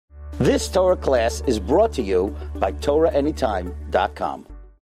This Torah class is brought to you by TorahAnytime.com.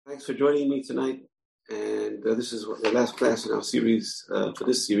 Thanks for joining me tonight. And this is the last class in our series for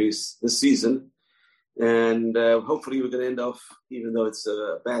this season. And hopefully we're going to end off, even though it's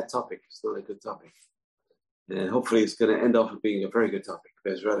a bad topic, it's not a good topic. And hopefully it's going to end off with being a very good topic,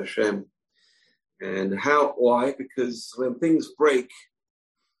 Bezrat Hashem. And why? Because when things break,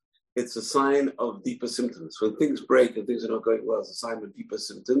 it's a sign of deeper symptoms. When things break and things are not going well, it's a sign of deeper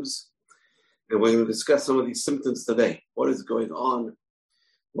symptoms. And we're going to discuss some of these symptoms today. What is going on?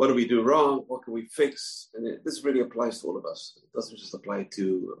 What do we do wrong? What can we fix? And this really applies to all of us. It doesn't just apply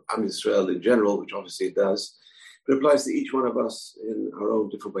to Am Yisrael in general, which obviously it does, but it applies to each one of us in our own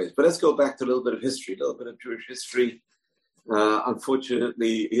different ways. But let's go back to a little bit of history, a little bit of Jewish history.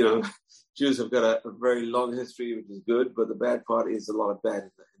 Unfortunately, Jews have got a very long history, which is good, but the bad part is a lot of bad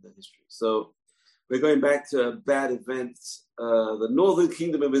in the history. So we're going back to bad events, the Northern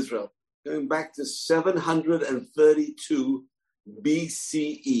Kingdom of Israel, going back to 732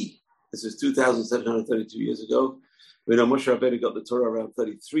 BCE. This is 2,732 years ago. We know Moshe Rabbeinu got the Torah around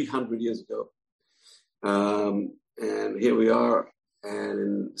 3,300 years ago. And here we are, and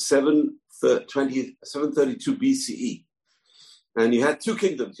in 732 BCE. And you had two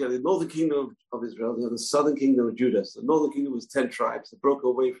kingdoms. You had the northern kingdom of Israel, you had the southern kingdom of Judah. So the northern kingdom was 10 tribes. They broke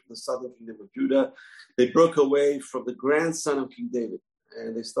away from the southern kingdom of Judah. They broke away from the grandson of King David.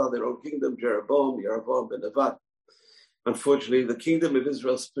 And they started their own kingdom, Jeroboam ben Nevat. Unfortunately, the kingdom of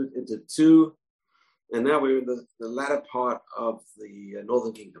Israel split into two. And now we're in the latter part of the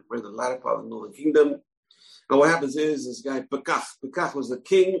northern kingdom. We're in the latter part of the northern kingdom. And what happens is this guy, Pekach was the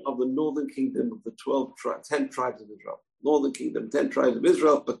king of the northern kingdom of the 10 tribes of Israel. Northern kingdom, 10 tribes of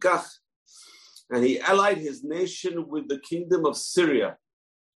Israel, Pekach. And he allied his nation with the kingdom of Syria.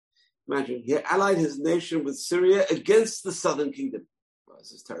 Imagine, he allied his nation with Syria against the southern kingdom. Oh,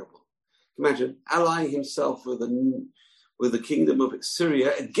 this is terrible. Imagine allying himself with the kingdom of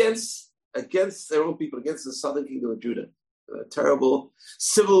Syria against their own people, against the southern kingdom of Judah. A terrible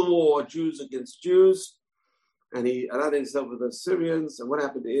civil war, Jews against Jews. And he allied himself with the Syrians. And what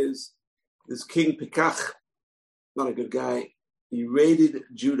happened is, this king Pekach, not a good guy, he raided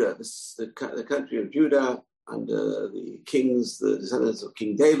Judah, the country of Judah, under the kings, the descendants of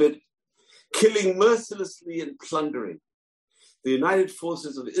King David, killing mercilessly and plundering. The united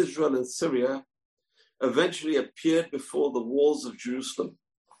forces of Israel and Syria eventually appeared before the walls of Jerusalem,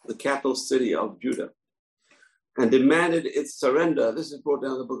 the capital city of Judah, and demanded its surrender. This is brought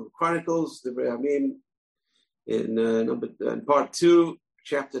down in the book of Chronicles, the Rehamim, in part 2,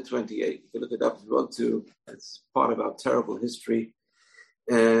 chapter 28. You can look it up if you want to. It's part of our terrible history.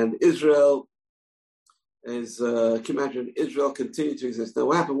 And Israel is, can you imagine, Israel continued to exist. Now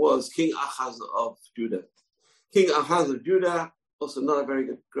what happened was King Ahaz of Judah. King Ahaz of Judah, also not a very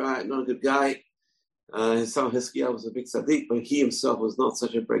good guy, not a good guy. His son Hezekiah was a big tzaddik, but he himself was not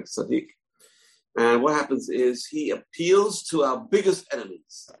such a big tzaddik. And what happens is he appeals to our biggest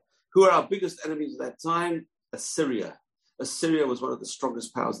enemies. Who are our biggest enemies at that time? Assyria. Assyria was one of the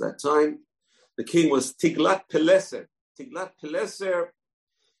strongest powers at that time. The king was Tiglath-Pileser. Tiglath-Pileser,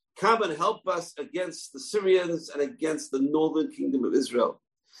 come and help us against the Syrians and against the northern kingdom of Israel.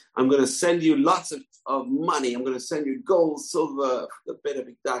 I'm going to send you lots of money. I'm going to send you gold, silver, the Beit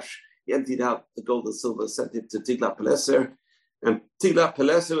HaMikdash. He emptied out the gold and silver, sent it to Tiglath-Pileser. And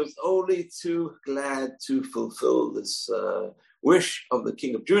Tiglath-Pileser was only too glad to fulfill this wish of the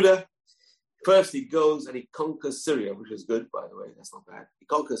king of Judah. First, he goes and he conquers Syria, which is good, by the way. That's not bad. He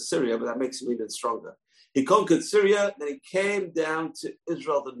conquers Syria, but that makes him even stronger. He conquered Syria, then he came down to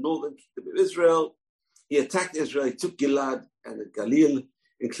Israel, the northern kingdom of Israel. He attacked Israel. He took Gilad and the Galil,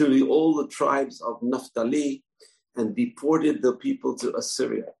 including all the tribes of Naphtali, and deported the people to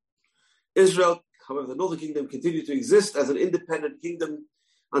Assyria. Israel, however, the northern kingdom continued to exist as an independent kingdom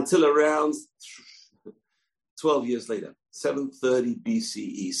until around 12 years later. 730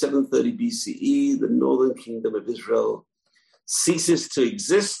 BCE. 730 BCE, the northern kingdom of Israel ceases to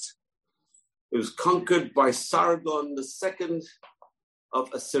exist. It was conquered by Sargon II of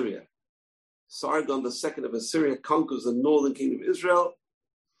Assyria. Sargon II of Assyria conquers the northern kingdom of Israel,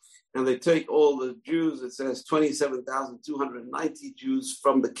 and they take all the Jews, it says 27,290 Jews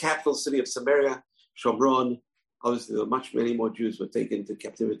from the capital city of Samaria, Shomron. Obviously, there were many more Jews were taken into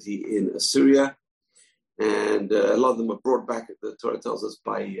captivity in Assyria. And a lot of them were brought back, the Torah tells us,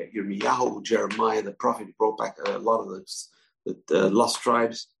 by Yirmiyahu, Jeremiah, the prophet, brought back a lot of the lost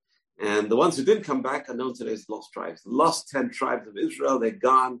tribes. And the ones who didn't come back are known today as lost tribes. The lost 10 tribes of Israel, they're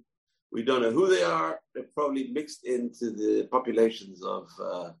gone. We don't know who they are. They're probably mixed into the populations of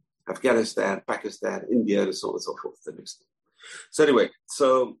Afghanistan, Pakistan, India, and so on and so forth. They're mixed in. So anyway,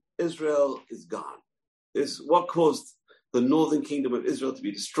 so Israel is gone. What caused the northern kingdom of Israel to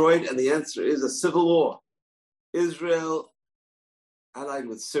be destroyed? And the answer is a civil war. Israel allied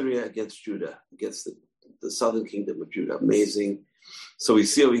with Syria against Judah, against the southern kingdom of Judah. Amazing. So we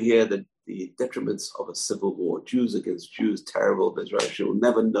see over here that the detriments of a civil war, Jews against Jews, terrible. But Israel will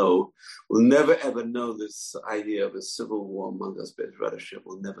never know, will never ever know this idea of a civil war among us. But Israel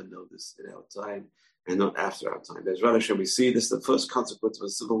will never know this in our time and not after our time. Israel, we see this, the first consequence of a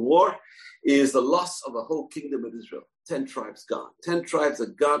civil war is the loss of a whole kingdom of Israel. 10 tribes gone. 10 tribes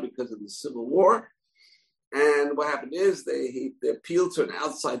are gone because of the civil war. And what happened is they appealed to an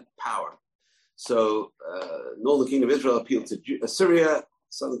outside power. So northern kingdom of Israel appealed to Assyria.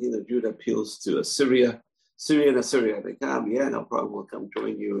 Southern kingdom of Judah appeals to Assyria. Syria and Assyria, they come, no problem, we'll come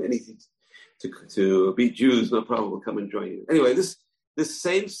join you. Anything to beat Jews, no problem, we'll come and join you. Anyway, this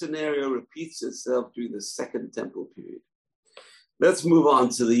same scenario repeats itself during the Second Temple period. Let's move on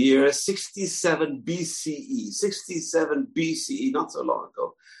to the year 67 BCE. 67 BCE, not so long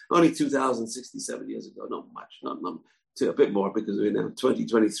ago. Only 2,067 years ago, not much, not a bit more because we're now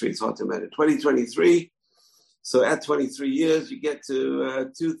 2023. It's hard to imagine. 2023. So at 23 years, you get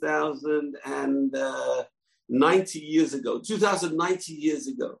to 2,090 years ago. 2,090 years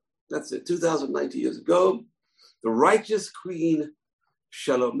ago. That's it. 2,090 years ago, the righteous queen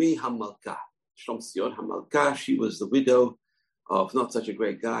Shalomi Hamalka, Shlomzion Hamalka, she was the widow of not such a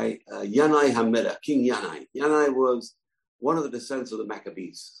great guy, Yanai Hamelech, King Yanai. Yanai was one of the descendants of the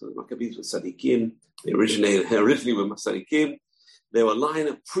Maccabees. So the Maccabees were Tzaddikim. They originally were Tzaddikim. They were a line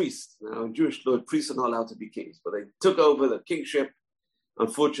of priests. Now, in Jewish law, priests are not allowed to be kings, but they took over the kingship,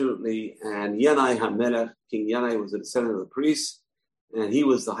 unfortunately, and Yanai Hamelech, King Yanai, was a descendant of the priests, and he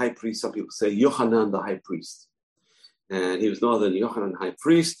was the high priest. Some people say Yochanan, the high priest. And he was no other than Yochanan, high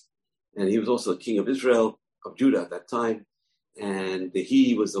priest, and he was also the king of Israel, of Judah at that time, and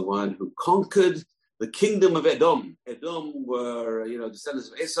he was the one who conquered the kingdom of Edom. Edom were, descendants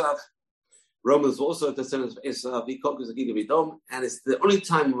of Esav. Romans were also descendants of Esav. He conquers the kingdom of Edom, and it's the only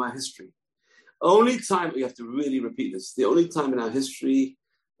time in our history, we have to really repeat this, the only time in our history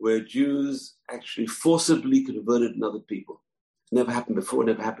where Jews actually forcibly converted another people. Never happened before,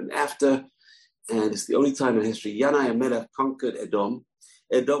 never happened after, and it's the only time in history. Yanai Hamelech conquered Edom.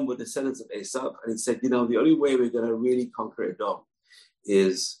 Edom were descendants of Esav, and he said, the only way we're going to really conquer Edom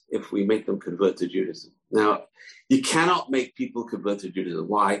is if we make them convert to Judaism. Now, you cannot make people convert to Judaism.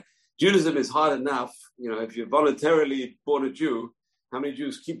 Why? Judaism is hard enough. If you're voluntarily born a Jew, how many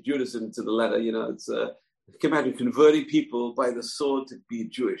Jews keep Judaism to the letter? You can imagine converting people by the sword to be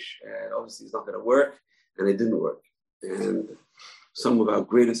Jewish. And obviously it's not going to work, and it didn't work. And some of our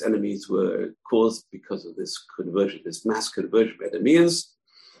greatest enemies were caused because of this conversion, this mass conversion by Edomians.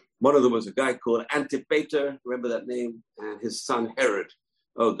 One of them was a guy called Antipater, remember that name? And his son Herod.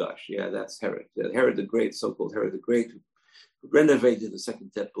 Oh gosh, that's Herod. Herod the Great, so-called Herod the Great, who renovated the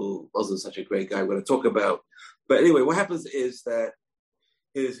Second Temple, wasn't such a great guy. We're going to talk about. But anyway, what happens is that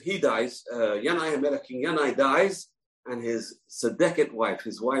he dies, Yanai Hamelech, King Yanai dies, and his Tzedeket wife,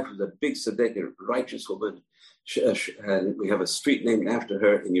 his wife was a big Tzedeket, righteous woman, and we have a street named after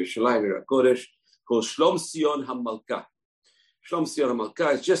her in Yerushalayim, Kodesh, called Shlomzion Hamalka. Shlomzion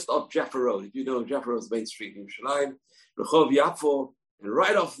Hamalka is just off Jaffa Road. If you know Jaffa Road's main street in Yerushalayim, Rehov Yafo, and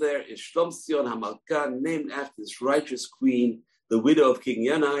right off there is Shlomzion Hamalka, named after this righteous queen, the widow of King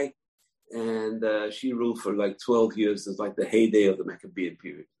Yanai, and she ruled for like 12 years. It's like the heyday of the Maccabean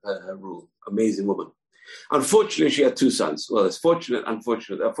period, her rule. Amazing woman. Unfortunately, she had two sons. Well, it's fortunate,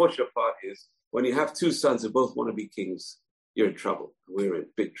 unfortunate. The unfortunate part is when you have two sons who both want to be kings, you're in trouble. We're in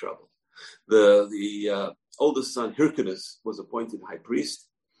big trouble. The oldest son, Hyrcanus, was appointed high priest.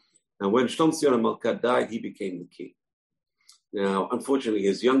 And when Shlomzion Hamalka died, he became the king. Now, unfortunately,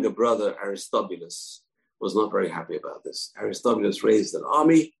 his younger brother, Aristobulus, was not very happy about this. Aristobulus raised an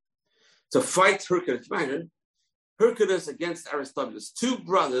army to fight Hyrcanus. Imagine, Hyrcanus against Aristobulus. Two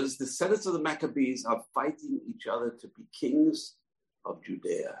brothers, descendants of the Maccabees, are fighting each other to be kings of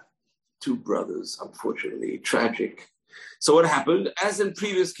Judea. Two brothers, unfortunately, tragic. So what happened? As in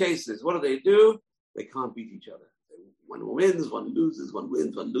previous cases, what do? They can't beat each other. One wins, one loses, one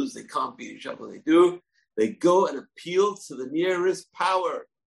wins, one loses. They can't beat each other. What they do? They go and appeal to the nearest power.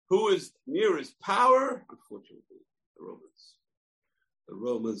 Who is nearest power? Unfortunately, the Romans. The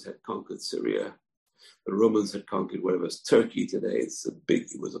Romans had conquered Syria. The Romans had conquered whatever is Turkey today.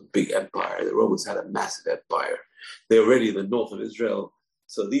 It was a big empire. The Romans had a massive empire. They were already in the north of Israel.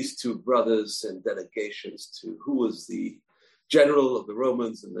 So these two brothers sent delegations to who was the general of the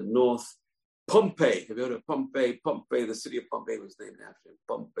Romans in the north? Pompey. Have you heard of Pompey? Pompey, the city of Pompey was named after him.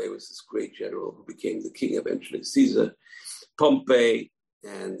 Pompey was this great general who became the king eventually, Caesar. Pompey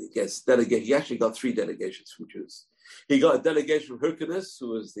and he gets delegated. He actually got 3 delegations from Jews. He got a delegation from Hyrcanus, who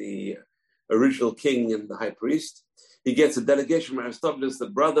was the original king and the high priest. He gets a delegation from Aristobulus, the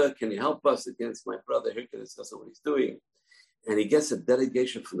brother. Can you help us against my brother Hyrcanus? That's not what he's doing. And he gets a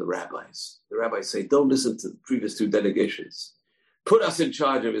delegation from the rabbis. The rabbis say, don't listen to the previous 2 delegations. Put us in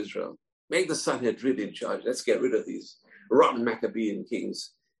charge of Israel. Make the Sanhedrin in charge. Let's get rid of these rotten Maccabean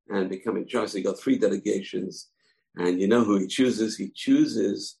kings and become in charge. So he got 3 delegations. And you know who he chooses? He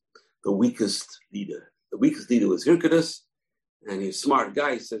chooses the weakest leader. The weakest leader was Hyrcanus. And he's a smart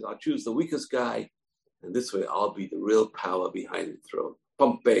guy. He says, I'll choose the weakest guy. And this way I'll be the real power behind the throne.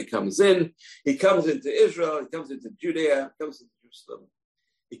 Pompey comes in. He comes into Israel. He comes into Judea. He comes into Jerusalem.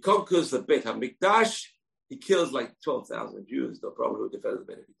 He conquers the Beit HaMikdash. He kills like 12,000 Jews. No problem who defended the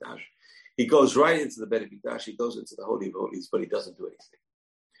Beit HaMikdash. He goes right into the Beit HaMikdash. He goes into the Holy of Holies, but he doesn't do anything.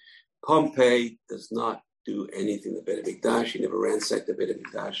 Pompey does not do anything to the Beit HaMikdash. He never ransacked the Beit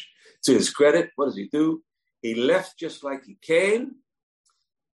HaMikdash. To his credit, what does he do? He left just like he came,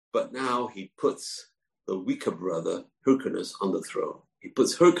 but now he puts the weaker brother, Hyrcanus, on the throne. He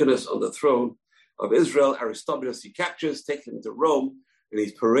puts Hyrcanus on the throne of Israel. Aristobulus he captures, takes him to Rome, and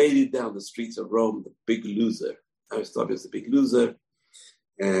he's paraded down the streets of Rome, the big loser. Aristobulus, the big loser,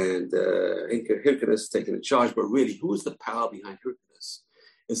 and Hyrcanus taken in charge. But really, who is the power behind Hyrcanus?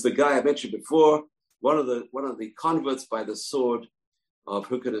 It's the guy I mentioned before, one of the converts by the sword of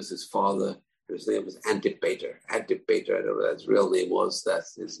Hyrcanus' father. His name was Antipater. Antipater, I don't know what his real name was.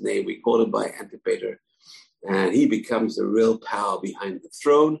 That's his name. We call him by Antipater. And he becomes the real power behind the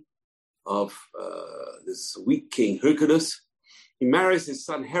throne of this weak king Hyrcanus. He marries his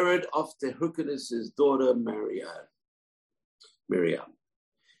son Herod off to Hyrcanus' daughter Miriam.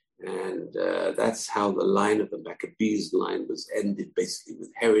 And that's how the line of the Maccabees line was ended, basically,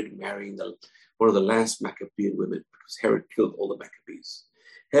 with Herod marrying one of the last Maccabean women, because Herod killed all the Maccabees.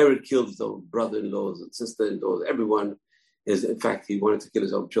 Herod killed his own brother-in-laws and sister-in-laws, everyone. In fact, he wanted to kill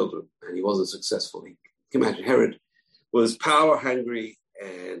his own children, and he wasn't successful. You can imagine Herod was power-hungry,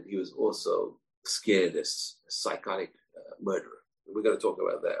 and he was also scared as a psychotic murderer. We're going to talk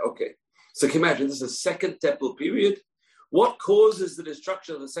about that. Okay. So can you imagine, this is the Second Temple period. What causes the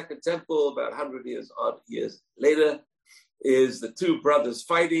destruction of the Second Temple about 100 odd years later is the 2 brothers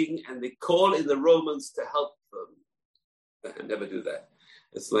fighting, and they call in the Romans to help them. And never do that.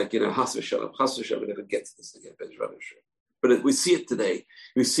 It's like, Chas v'shalom, never get to this again, but we see it today.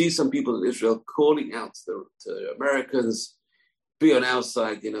 We see some people in Israel calling out to Americans, be on our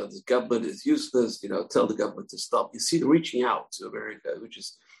side, this government is useless, tell the government to stop. You see them reaching out to America, which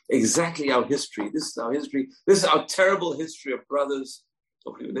is exactly our history. This is our history. This is our terrible history of brothers.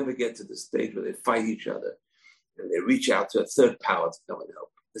 Hopefully we'll never get to the stage where they fight each other and they reach out to a third power to come and help.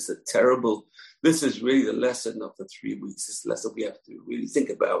 This is really the lesson of the 3 weeks. This lesson we have to really think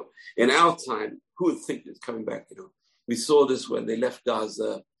about. In our time, who would think it's coming back? We saw this when they left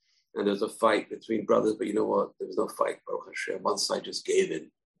Gaza and there was a fight between brothers, but you know what? There was no fight, Baruch Hashem. One side just gave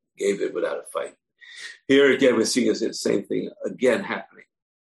in without a fight. Here again, we're seeing the same thing again happening.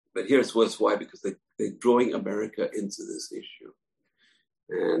 But here's worse. Why? Because they're drawing America into this issue.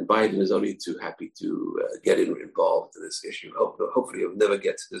 And Biden is only too happy to get involved in this issue. Hopefully he'll never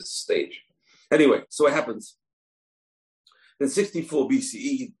get to this stage. Anyway, so what happens? In 64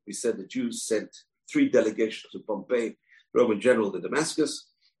 BCE, we said the Jews sent 3 delegations to Pompey, Roman general to Damascus.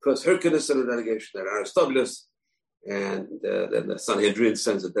 First Hyrcanus sent a delegation, then Aristobulus, and then the Sanhedrin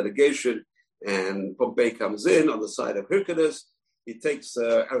sends a delegation, and Pompey comes in on the side of Hyrcanus. He takes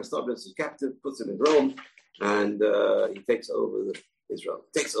Aristobulus as captive, puts him in Rome, and he takes over Israel.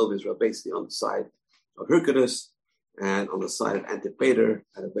 Takes over Israel basically on the side of Hyrcanus and on the side of Antipater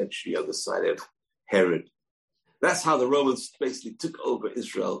and eventually on the side of Herod. That's how the Romans basically took over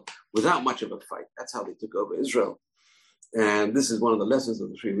Israel without much of a fight. That's how they took over Israel. And this is one of the lessons of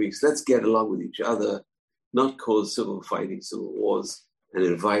the 3 weeks. Let's get along with each other, not cause civil fighting, civil wars, and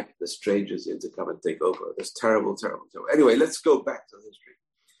invite the strangers in to come and take over. That's terrible, terrible, terrible. Anyway, let's go back to the history.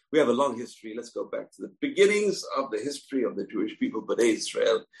 We have a long history. Let's go back to the beginnings of the history of the Jewish people, Bnei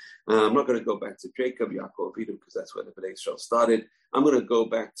Israel. I'm not going to go back to Jacob, Yaakov, Edom, because that's where the Bnei Israel started. I'm going to go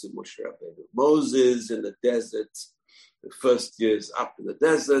back to Moshe Rabbeinu. Moses in the desert, the first years up in the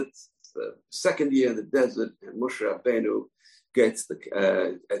desert, the second year in the desert, and Moshe Rabbeinu gets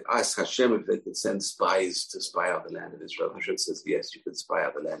asks Hashem if they can send spies to spy out the land of Israel. Hashem says, yes, you can spy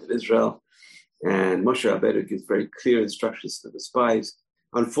out the land of Israel. And Moshe Rabbeinu gives very clear instructions to the spies.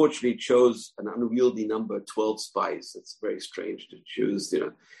 Unfortunately, chose an unwieldy number, 12 spies. It's very strange to choose.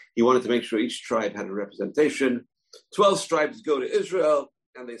 He wanted to make sure each tribe had a representation. 12 tribes go to Israel,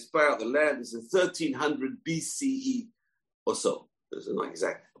 and they spy out the land. This is 1300 BCE or so. there's an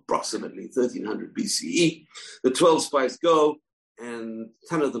exact approximately 1300 BCE. The 12 spies go, and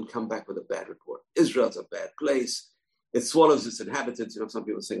 10 of them come back with a bad report. Israel's a bad place. It swallows its inhabitants. Some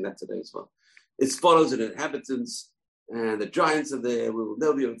people are saying that today as well. It swallows its inhabitants, and the giants are there. We will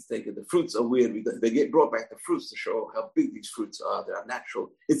never be able to take it. The fruits are weird. They get brought back the fruits to show how big these fruits are. They're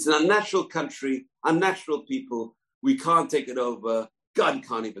unnatural. It's an unnatural country, unnatural people. We can't take it over. God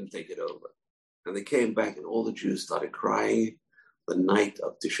can't even take it over. And they came back, and all the Jews started crying the night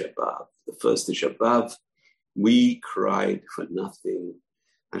of Tisha B'Av. The first Tisha B'Av, we cried for nothing.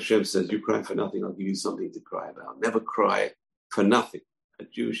 Hashem says, you cry for nothing, I'll give you something to cry about. Never cry for nothing. A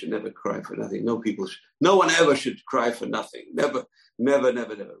Jew should never cry for nothing. No one ever should cry for nothing. Never, never,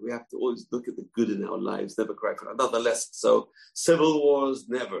 never, never. We have to always look at the good in our lives, never cry for another lesson. So civil wars,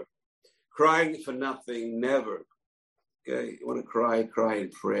 never. Crying for nothing, never. Okay, you want to cry in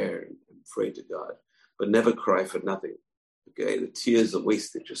prayer and pray to God, but never cry for nothing. Okay, the tears are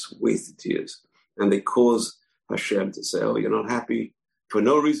wasted, just wasted tears. And they cause Hashem to say, oh, you're not happy for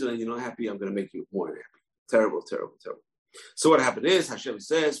no reason, and you're not happy, I'm going to make you more happy. Terrible, terrible, terrible. So what happened is, Hashem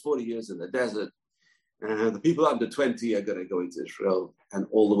says, 40 years in the desert, and the people under 20 are going to go into Israel, and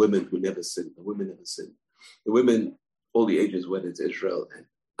all the women who never sinned, the women never sinned. The women, all the ages went into Israel, and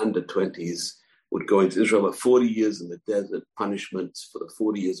under 20s would go into Israel. But 40 years in the desert, punishment for the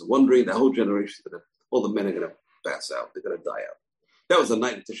 40 years of wandering, the whole generation, all the men are going to pass out, they're going to die out. That was the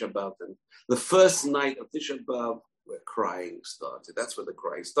night of Tisha B'Av. And the first night of Tisha B'Av, where crying started. That's where the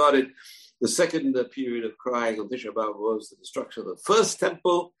crying started. The second period of crying on Tisha B'Av was the destruction of the first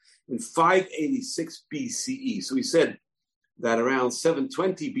temple in 586 BCE. So we said that around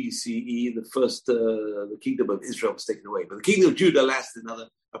 720 BCE, the kingdom of Israel was taken away. But the kingdom of Judah lasted another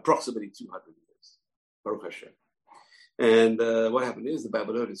approximately 200 years. Baruch Hashem. And what happened is the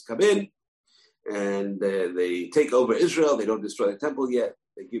Babylonians come in, and they take over Israel. They don't destroy the temple yet.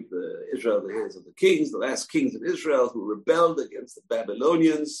 They give Israel in the hands of the kings, the last kings in Israel, who rebelled against the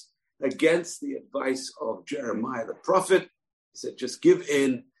Babylonians, against the advice of Jeremiah the prophet. He said, just give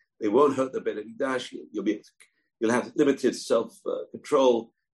in. They won't hurt the Beit HaMikdash. You'll have limited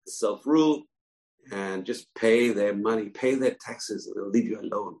self-control, self-rule, and just pay their money, pay their taxes, and they'll leave you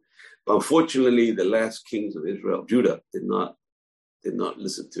alone. But unfortunately, the last kings of Israel, Judah, did not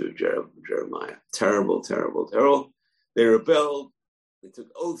listen to Jeremiah. Terrible, terrible, terrible. They rebelled. They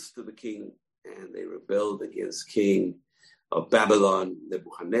took oaths to the king, and they rebelled against king of Babylon,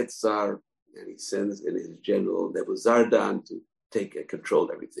 Nebuchadnezzar, and he sends in his general Nebuzaradan to take and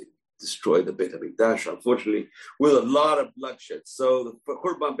control everything, destroy the Beit HaMikdash, unfortunately, with a lot of bloodshed. So the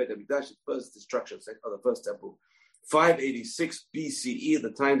Khurban Beit HaMikdash, the first destruction of the first temple, 586 BCE,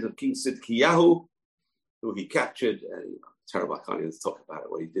 the times of King Sidkiyahu, who he captured, and terrible, I can't even talk about it,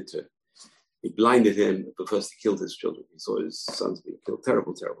 what he did to him. He blinded him, but first he killed his children. He saw his sons being killed.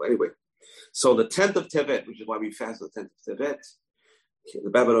 Terrible, terrible. Anyway, so the 10th of Tevet, which is why we fast the 10th of Tevet,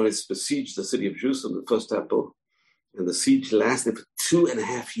 the Babylonians besieged the city of Jerusalem, the first temple, and the siege lasted for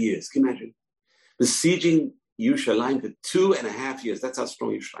 2.5 years. Can you imagine? Besieging Yerushalayim for 2.5 years. That's how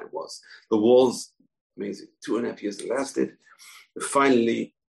strong Yerushalayim was. The walls, amazing. 2.5 years it lasted. And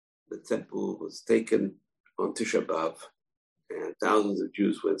finally, the temple was taken on Tisha B'Av, and thousands of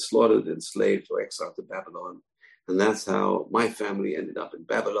Jews were slaughtered, enslaved, or exiled to Babylon. And that's how my family ended up in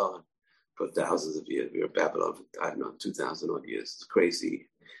Babylon for thousands of years. We were in Babylon for, 2,000 odd years. It's crazy,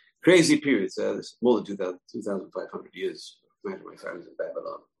 crazy period. So it's more than 2,500 years. Imagine my family's in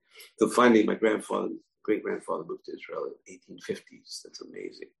Babylon. So finally, my great-grandfather moved to Israel in the 1850s. That's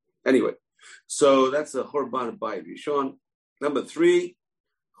amazing. Anyway, so that's the Khurban Bayit Rishon. Number 3,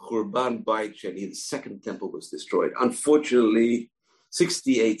 Khurban Bayit Sheni, the second temple was destroyed. Unfortunately,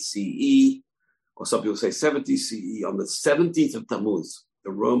 68 CE, or some people say 70 CE, on the 17th of Tammuz, the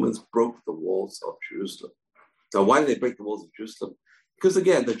Romans broke the walls of Jerusalem. Now, why did they break the walls of Jerusalem? Because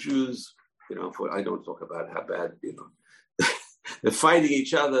again, the Jews, I don't talk about how bad, they're fighting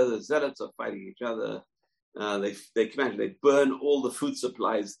each other. The Zealots are fighting each other. They burn all the food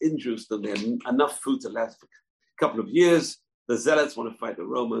supplies in Jerusalem. They had enough food to last for a couple of years. The Zealots want to fight the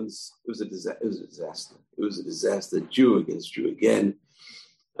Romans. It was a disaster. It was a disaster. Jew against Jew again.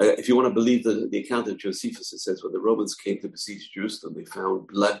 If you want to believe the account of Josephus, it says when the Romans came to besiege Jerusalem, they found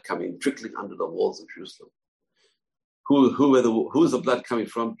blood trickling under the walls of Jerusalem. Who is the blood coming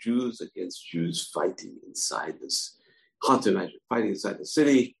from? Jews against Jews fighting inside this. Hard to imagine. Fighting inside the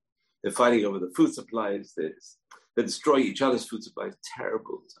city. They're fighting over the food supplies. They're destroying each other's food supplies.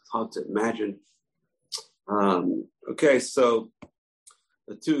 Terrible. It's hard to imagine. Okay, so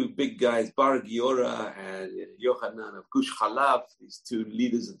the two big guys, Bar Giora and Yochanan of Gush Chalav, these two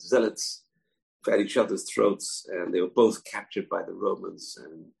leaders of the Zealots, at each other's throats, and they were both captured by the Romans.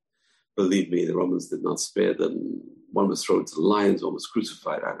 And believe me, the Romans did not spare them. One was thrown to the lions, one was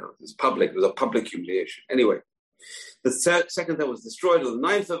crucified. I know it was public. It was a public humiliation. Anyway, the second temple was destroyed on the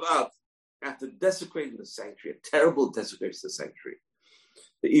 9th of Av after desecrating the sanctuary, a terrible desecration of the sanctuary.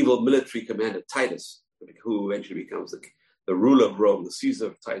 The evil military commander Titus, who eventually becomes the ruler of Rome, the Caesar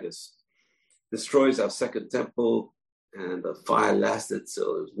of Titus, destroys our second temple, and the fire lasted.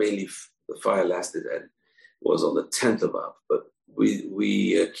 So it was mainly the fire lasted, and it was on the 10th of Av. But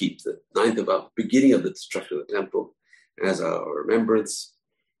we keep the 9th of Av, beginning of the destruction of the temple, as our remembrance.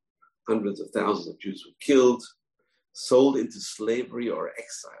 Hundreds of thousands of Jews were killed, sold into slavery or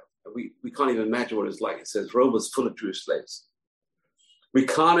exile. We can't even imagine what it was like. It says Rome was full of Jewish slaves. We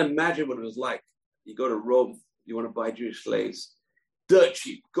can't imagine what it was like. You go to Rome, you want to buy Jewish slaves, dirt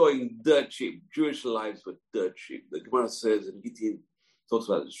cheap, going dirt cheap. Jewish lives were dirt cheap. The Gemara says, and Gittin talks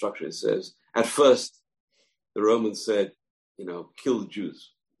about the destruction, it says, at first, the Romans said, kill the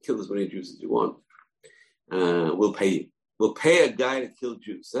Jews, kill as many Jews as you want. We'll pay you. We'll pay a guy to kill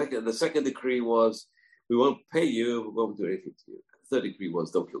Jews. The second decree was, we won't pay you, we won't do anything to you. The third decree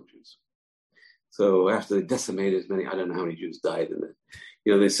was, don't kill Jews. So after they decimated as many, I don't know how many Jews died in it.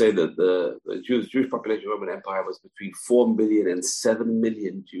 They say that the Jewish population of the Roman Empire was between 4 million and 7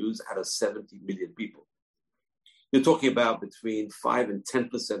 million Jews out of 70 million people. You're talking about between 5 and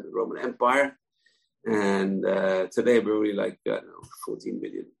 10% of the Roman Empire. And today we're only 14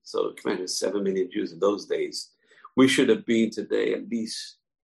 million. So imagine 7 million Jews in those days. We should have been today at least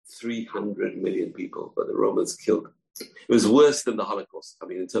 300 million people, but the Romans killed them. It was worse than the Holocaust. I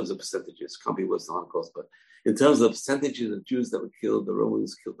mean, in terms of percentages, can't be worse than the Holocaust, but in terms of percentages of Jews that were killed, the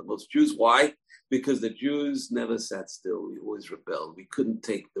Romans killed the most Jews. Why? Because the Jews never sat still. We always rebelled. We couldn't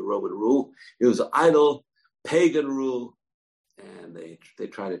take the Roman rule. It was idle, pagan rule, and they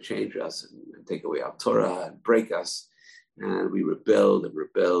tried to change us and take away our Torah and break us. And we rebelled and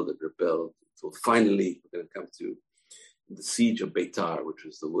rebelled and rebelled. So finally, we're going to come to the siege of Beitar, which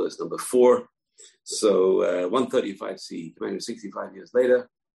was the worst, number 4. So 135 CE, 65 years later,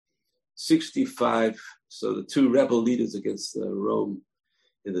 65. So the two rebel leaders against Rome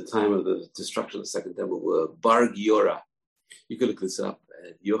in the time of the destruction of the Second Temple were Bar Giora. You can look this up.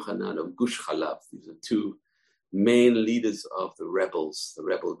 Yochanan of Gush Chalav. These are two main leaders of the rebels, the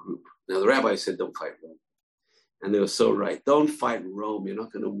rebel group. Now the rabbi said, don't fight Rome. And they were so right. Don't fight Rome. You're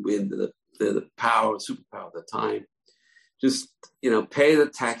not going to win. They're the superpower of the time. Just, pay the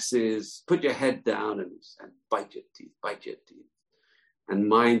taxes, put your head down and bite your teeth, and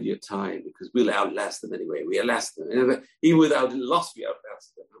mind your time, because we'll outlast them anyway. We outlast them. And even without loss, we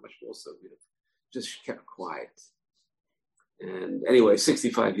outlast them. How much more so? We just kept quiet. And anyway,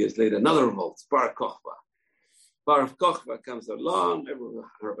 65 years later, another revolt, Bar Kokhba. Bar Kokhba comes along.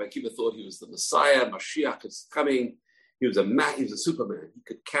 Rabbi Akiva thought he was the Messiah. Mashiach is coming. He was a Superman. He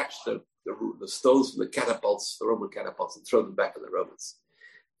could catch the stones from the catapults, the Roman catapults, and throw them back at the Romans.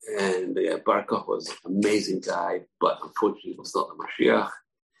 And Bar Kokhba was an amazing guy, but unfortunately was not the Mashiach.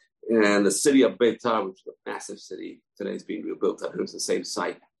 And the city of Beitar, which is a massive city, today is being rebuilt. I think it's the same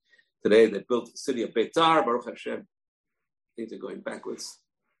site. Today they built the city of Beitar, Baruch Hashem. Things are going backwards.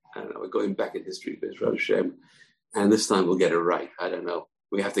 I don't know, we're going back in history, Baruch Hashem. And this time we'll get it right. I don't know.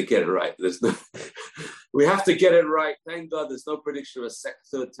 We have to get it right. We have to get it right. Thank God there's no prediction of a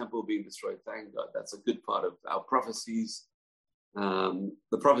third temple being destroyed. Thank God. That's a good part of our prophecies.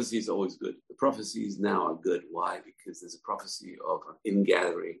 The prophecies are always good. The prophecies now are good. Why? Because there's a prophecy of an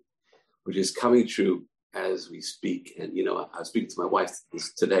ingathering, which is coming true as we speak. And, I was speaking to my wife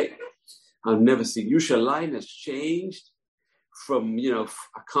today. I've never seen Yerushalayim has changed from,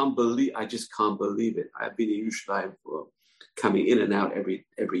 I just can't believe it. I've been in Yerushalayim for coming in and out every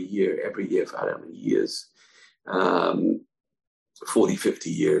year for I don't know years, 40, 50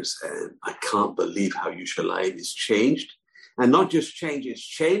 years. And I can't believe how Yerushalayim is changed. And not just change, it's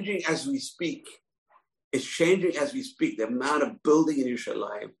changing as we speak. It's changing as we speak. The amount of building in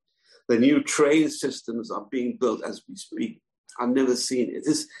Yerushalayim, the new train systems are being built as we speak. I've never seen it.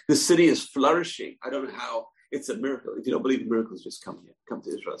 This city is flourishing. I don't know how. It's a miracle. If you don't believe in miracles, just come here. Come to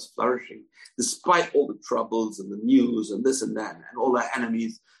Israel. It's flourishing. Despite all the troubles and the news and this and that and all our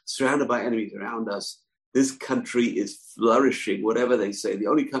enemies, surrounded by enemies around us, this country is flourishing, whatever they say. The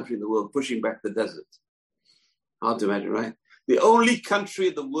only country in the world pushing back the desert. Hard to imagine, right? The only country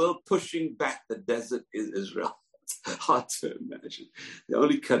in the world pushing back the desert is Israel. It's hard to imagine. The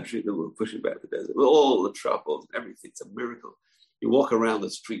only country in the world pushing back the desert with all the troubles and everything. It's a miracle. You walk around the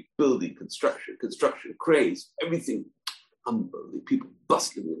street, building, construction, cranes, everything. Unbelievable. People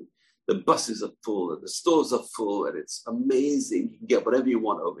bustling in. The buses are full and the stores are full and it's amazing. You can get whatever you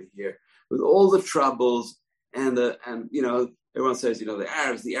want over here. with all the troubles and everyone says, the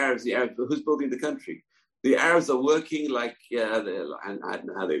Arabs. But who's building the country? The Arabs are working like, I don't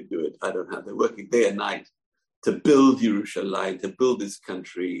know how they do it. I don't know how they're working day and night to build Yerushalayim, to build this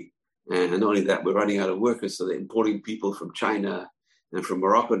country. And not only that, we're running out of workers. So they're importing people from China and from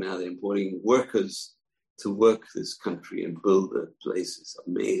Morocco now. They're importing workers to work this country and build the place. It's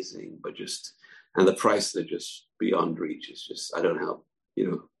amazing, and the prices are just beyond reach. It's just, I don't know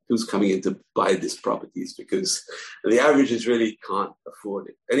how, who's coming in to buy these properties, because the averages really can't afford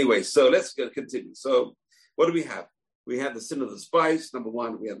it. Anyway, so let's continue. So what do we have? We have the sin of the spies. Number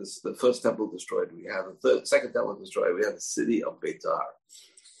one, we have the first temple destroyed. We have the second temple destroyed. We have the city of Beitar.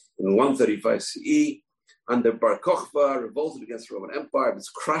 In 135 CE, under Bar Kokhba, revolted against the Roman Empire. It was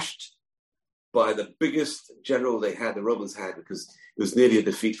crushed by the biggest general the Romans had, because it was nearly a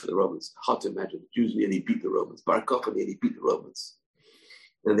defeat for the Romans. Hard to imagine. The Jews nearly beat the Romans. Bar Kokhba nearly beat the Romans.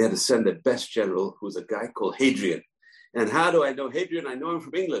 And they had to send their best general, who was a guy called Hadrian. And how do I know Hadrian? I know him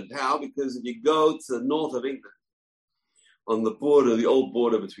from England. How? Because if you go to the north of England, on the border, the old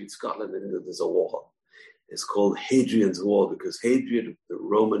border between Scotland and England, there's a wall. It's called Hadrian's Wall, because Hadrian, the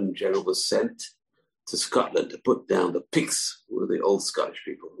Roman general, was sent to Scotland to put down the Picts, who were the old Scottish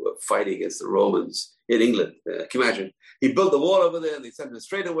people who were fighting against the Romans in England. Can you imagine? He built the wall over there, and they sent him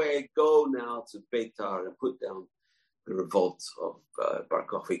straight away, go now to Beitar and put down the revolt of Bar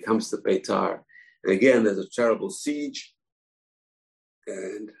Kokhba. He comes to Beitar, and again, there's a terrible siege,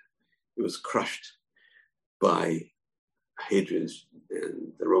 and it was crushed by Hadrian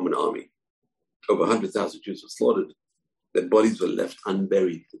and the Roman army. Over 100,000 Jews were slaughtered. Their bodies were left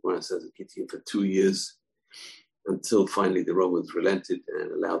unburied, the Gemara says, in Kittim, for 2 years, until finally the Romans relented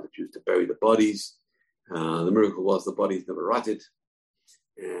and allowed the Jews to bury the bodies. The miracle was the bodies never rotted.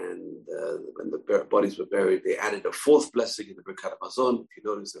 And when the bodies were buried, they added a fourth blessing in the Birkat Hamazon. If you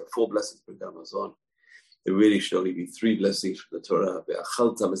notice, there are 4 blessings in the Birkat Hamazon. There really should only be 3 blessings from the Torah.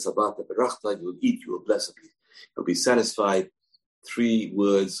 You will eat, you will bless. You'll be satisfied. 3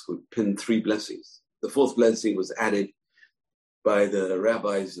 words would pin 3 blessings. The 4th blessing was added by the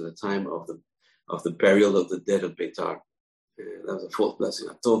rabbis at the time of the burial of the dead of Beitar. That was the 4th blessing.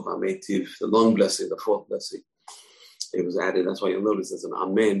 Atov Ametiv, the long blessing, the 4th blessing. It was added. That's why you'll notice there's an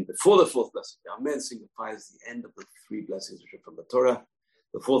Amen before the 4th blessing. The Amen signifies the end of the 3 blessings which are from the Torah.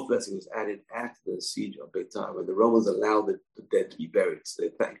 The 4th blessing was added after the siege of Beitar, when the Romans allowed the dead to be buried. So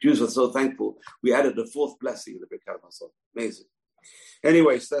Jews were so thankful. We added the 4th blessing in the Birkat Hamazon. Amazing.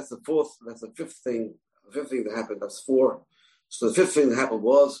 Anyway, so that's the 5th thing. The 5th thing that happened. That's 4. So the 5th thing that happened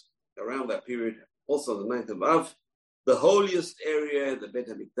was, around that period, also the 9th of Av, the holiest area, the Beit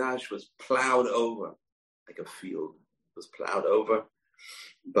HaMikdash, was plowed over like a field. It was plowed over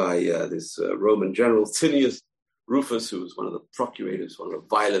by this Roman general, Tinius Rufus, who was one of the procurators, one of the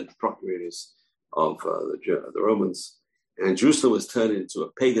violent procurators of the Romans. And Jerusalem was turned into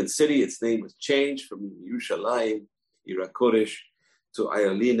a pagan city. Its name was changed from Yerushalayim, Ira Kodesh, to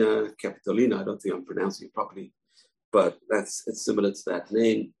Iolina, Capitolina. I don't think I'm pronouncing it properly, but it's similar to that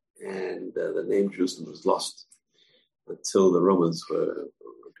name. And the name Jerusalem was lost until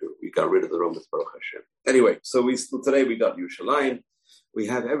we got rid of the Romans, Baruch Hashem. Anyway, so today we got Yerushalayim. We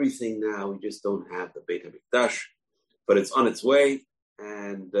have everything now. We just don't have the Beit HaMikdash, but it's on its way.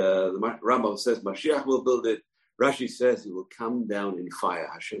 And the Rambam says Mashiach will build it. Rashi says he will come down in fire.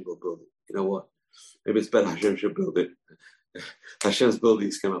 Hashem will build it. You know what? Maybe it's better Hashem should build it. Hashem's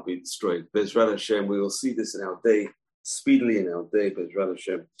buildings cannot be destroyed. Bezrat Hashem, we will see this in our day, speedily in our day, Bezrat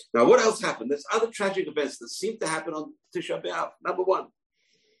Hashem. Now, what else happened? There's other tragic events that seem to happen on Tisha B'Av. Number 1,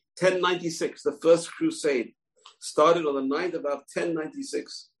 1096, the first crusade, started on the 9th of Av,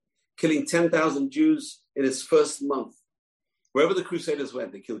 1096, killing 10,000 Jews in its first month. Wherever the crusaders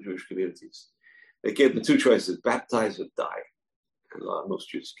went, they killed Jewish communities. They gave them 2 choices, baptize or die. And most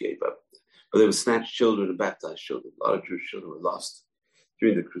Jews gave up. But they were snatched children and baptized children. A lot of Jewish children were lost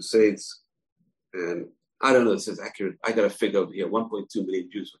during the Crusades. And I don't know if it's accurate. I got a figure over here. 1.2 million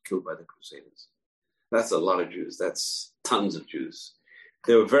Jews were killed by the Crusaders. That's a lot of Jews. That's tons of Jews.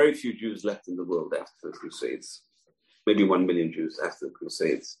 There were very few Jews left in the world after the Crusades. Maybe 1 million Jews after the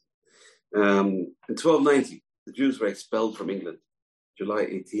Crusades. In 1290, the Jews were expelled from England. July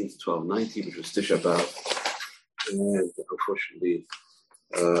 18th, 1290, which was Tisha B'Av. And unfortunately,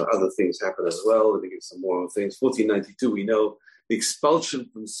 other things happened as well. Let me give some more things. 1492, we know the expulsion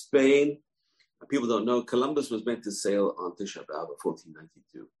from Spain. People don't know, Columbus was meant to sail on Tisha B'Av of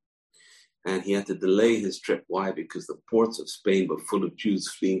 1492. And he had to delay his trip. Why? Because the ports of Spain were full of Jews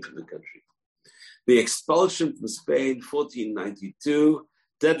fleeing from the country. The expulsion from Spain, 1492,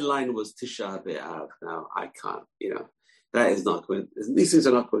 deadline was Tisha B'Av. Now, I can't, That is not coincidence. These things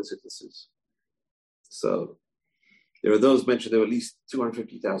are not coincidences. So there are those mentioned there were at least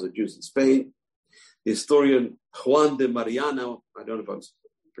 250,000 Jews in Spain. The historian Juan de Mariano, I don't know if I'm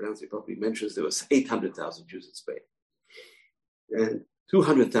pronouncing it properly, mentions there was 800,000 Jews in Spain. And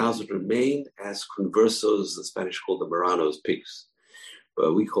 200,000 remained as conversos. The Spanish called them Marranos, pigs.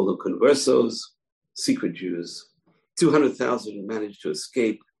 But we call them conversos, secret Jews. 200,000 managed to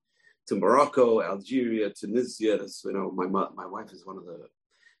escape to Morocco, Algeria, Tunisia. That's, my wife is one of the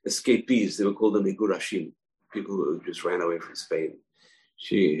escapees. They were called the Migurashim, people who just ran away from Spain.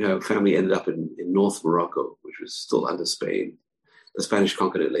 Her family ended up in North Morocco, which was still under Spain. The Spanish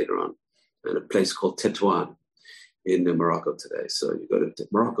conquered it later on, in a place called Tetuan in Morocco today. So you go to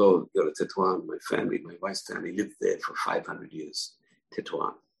Morocco, you go to Tetuan. My wife's family lived there for 500 years,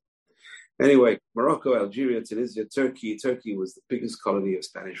 Tetuan. Anyway, Morocco, Algeria, Tunisia, Turkey. Turkey was the biggest colony of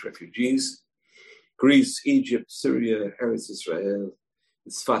Spanish refugees. Greece, Egypt, Syria, Eretz Israel,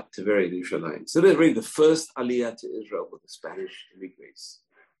 Sfat, Tveria, and Yerushalayim. So they're really the first aliyah to Israel with the Spanish immigrants,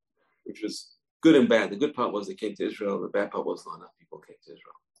 which was good and bad. The good part was they came to Israel. The bad part was not enough people came to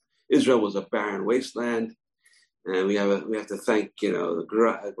Israel. Israel was a barren wasteland, and we have to thank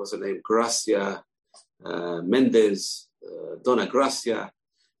what's her name, Gracia Mendez, Dona Gracia,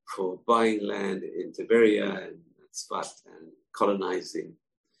 for buying land in Tveria and Sfat and colonizing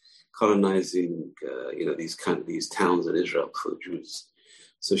these towns in Israel for the Jews.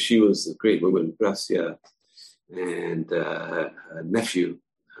 So she was a great woman, Gracia, and her nephew,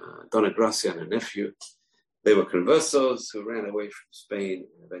 Dona Gracia and her nephew. They were conversos who ran away from Spain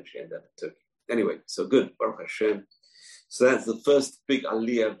and eventually ended up in Turkey. Anyway, so good, Baruch Hashem. So that's the first big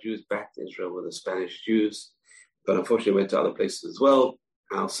aliyah of Jews back to Israel were the Spanish Jews, but unfortunately went to other places as well.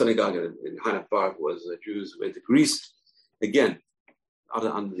 Our synagogue in Hainet Park was Jews who went to Greece. Again,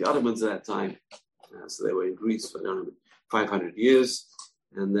 under the Ottomans at that time. So they were in Greece for 500 years.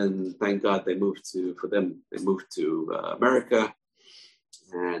 And then, thank God, they moved to America,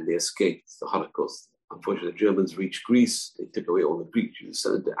 and they escaped the Holocaust. Unfortunately, the Germans reached Greece. They took away all the Greek Jews,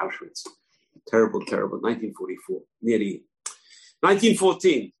 sent them to Auschwitz. Terrible, terrible. 1944, nearly.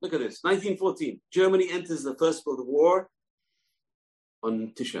 1914, look at this. 1914, Germany enters the First World War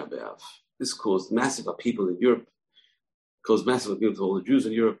on Tisha B'Av. This caused massive upheaval in Europe, caused massive upheaval to all the Jews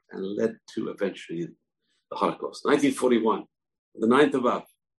in Europe, and led to eventually the Holocaust. 1941, the 9th of Av.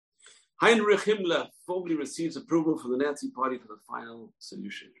 Heinrich Himmler formally receives approval from the Nazi Party for the final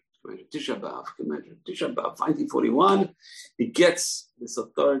solution. Tisha B'Av, imagine. Tisha B'Av, 1941, he gets this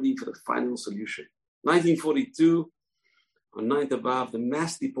authority for the final solution. 1942, on 9th of Av, the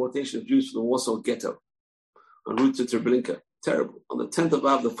mass deportation of Jews from the Warsaw Ghetto en route to Treblinka. Terrible. On the 10th of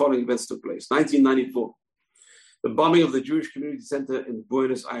Av, the following events took place. 1994, the bombing of the Jewish Community Center in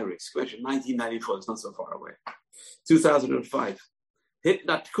Buenos Aires. Question, 1994, it's not so far away. 2005,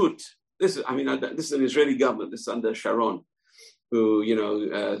 Hitnatkut. This is an Israeli government. This is under Sharon, who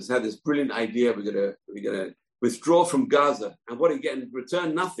has had this brilliant idea. We're gonna withdraw from Gaza, and what did he get in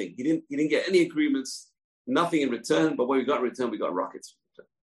return? Nothing. He didn't get any agreements. Nothing in return. But what we got in return, we got rockets.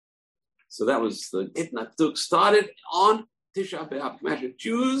 So that was the Hitnatkut. Started on Tisha B'Av. Imagine,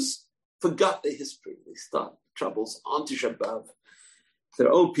 Jews forgot their history. They started troubles on Tisha B'Av.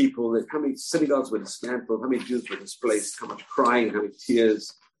 Their own people, how many synagogues were dismantled, how many Jews were displaced, how much crying, how many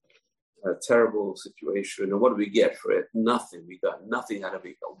tears. A terrible situation. And what did we get for it? Nothing. We got nothing out of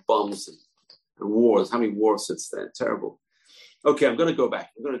it. Bombs and wars. How many wars since then? Terrible. Okay, I'm going to go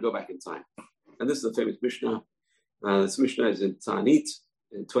back. I'm going to go back in time. And this is the famous Mishnah. This Mishnah is in Ta'anit,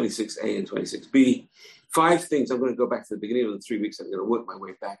 in 26a and 26b. 5 things. I'm going to go back to the beginning of the 3 weeks. I'm going to work my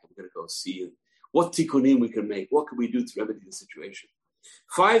way back. I'm going to go see what tikkunim we can make. What can we do to remedy the situation?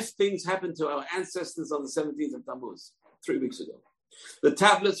 5 things happened to our ancestors on the 17th of Tammuz, 3 weeks ago. The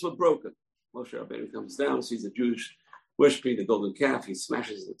tablets were broken. Moshe Rabbeinu comes down, sees the Jews worshipping the golden calf. He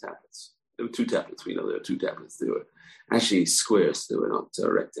smashes the tablets. There were 2 tablets. We know there were 2 tablets. They were actually squares. They were not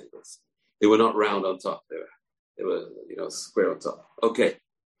rectangles. They were not round on top. They were square on top. Okay.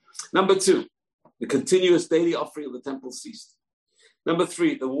 Number 2, the continuous daily offering of the temple ceased. Number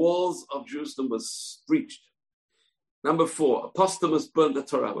 3, the walls of Jerusalem was breached. Number 4, Apostomus burned the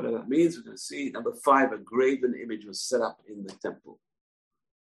Torah, whatever that means, we're going to see. Number 5, a graven image was set up in the temple.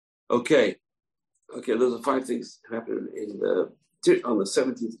 Okay, those are 5 things that happened on the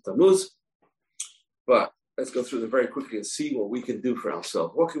 17th of Tammuz. But let's go through them very quickly and see what we can do for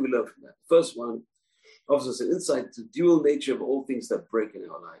ourselves. What can we learn from that? First one offers us an insight into the dual nature of all things that break in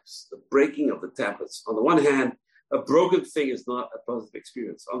our lives. The breaking of the tablets. On the one hand, a broken thing is not a positive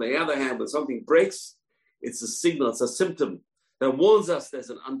experience. On the other hand, when something breaks, it's a signal, it's a symptom that warns us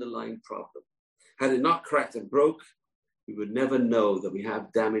there's an underlying problem. Had it not cracked and broke, we would never know that we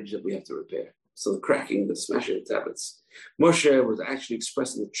have damage that we have to repair. So the cracking, the smashing of the tablets. Moshe was actually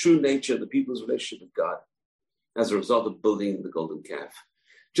expressing the true nature of the people's relationship with God as a result of building the golden calf.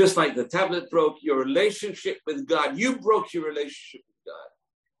 Just like the tablet broke your relationship with God, you broke your relationship with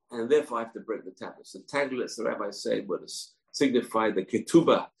God. And therefore I have to break the tablets. The tablets, the rabbis say, would signify the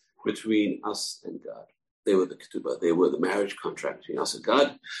ketubah between us and God. They were the ketubah. They were the marriage contract between us and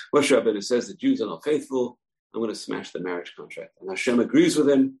God. Moshe Rabbeinu says the Jews are not faithful. I'm going to smash the marriage contract. And Hashem agrees with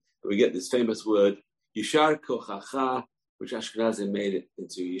him. And we get this famous word, Yishar Kochacha, which Ashkenazi made it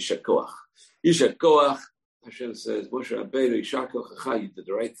into Yishar Koach. Yishar Koach, Hashem says, Moshe Rabbeinu, Yishar Kochacha, you did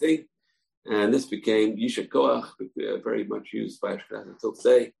the right thing. And this became Yishar Koach, very much used by Ashkenazi until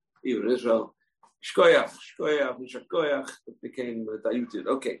today, even in Israel. Shkoyach, Yishar Koach, it became diluted.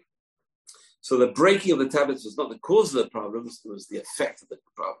 Okay. So the breaking of the tablets was not the cause of the problems, it was the effect of the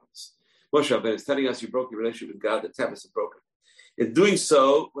problems. Moshe Rabbeinu is telling us you broke your relationship with God, the tablets are broken. In doing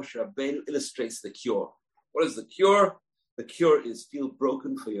so, Moshe Rabbeinu illustrates the cure. What is the cure? The cure is feel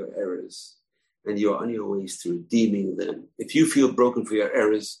broken for your errors, and you are on your ways to redeeming them. If you feel broken for your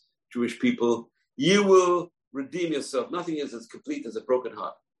errors, Jewish people, you will redeem yourself. Nothing is as complete as a broken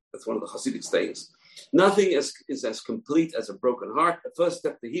heart. That's one of the Hasidic sayings. Nothing is as complete as a broken heart. The first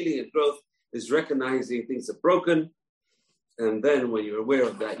step to healing and growth is recognizing things are broken. And then when you're aware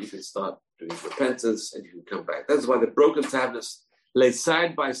of that, you can start doing repentance and you can come back. That's why the broken tablets lay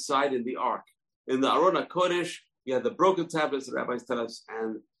side by side in the ark. In the Aron HaKodesh, you have the broken tablets, the rabbis tell us,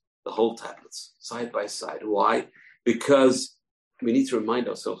 and the whole tablets, side by side. Why? Because we need to remind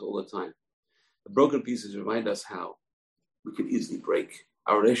ourselves all the time. The broken pieces remind us how we can easily break.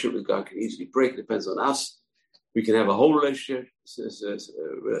 Our relationship with God can easily break. It depends on us. We can have a whole relationship.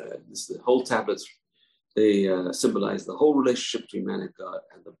 The whole tablets, they symbolize the whole relationship between man and God,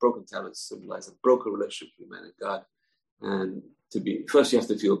 and the broken tablets symbolize the broken relationship between man and God. And first you have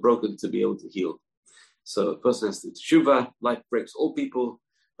to feel broken to be able to heal. So a person has to do teshuvah. Life breaks all people,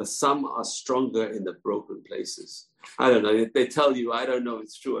 but some are stronger in the broken places. I don't know. They tell you, I don't know if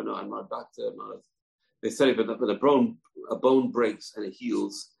it's true or not. I'm not a doctor. They say when a bone breaks and it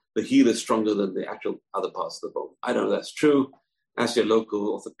heals, the heel is stronger than the actual other parts of the bone. I don't know if that's true. Ask your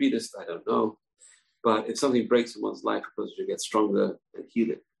local orthopedist. I don't know. But if something breaks in one's life, a person should get stronger and heal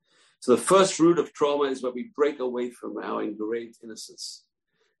it. So the first root of trauma is when we break away from our ingrained innocence,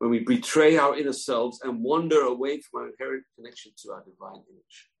 when we betray our inner selves and wander away from our inherent connection to our divine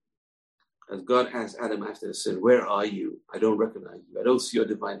image. As God asked Adam after the sin, where are you? I don't recognize you. I don't see your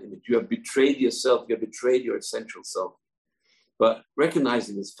divine image. You have betrayed yourself. You have betrayed your essential self. But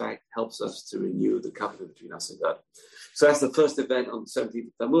recognizing this fact helps us to renew the covenant between us and God. So that's the first event on the 17th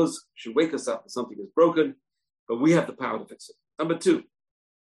of Tammuz. It should wake us up that something is broken, but we have the power to fix it. Number two,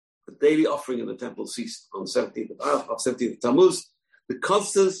 the daily offering in the temple ceased on 17th of Tammuz. The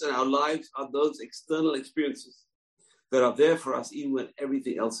constants in our lives are those external experiences that are there for us even when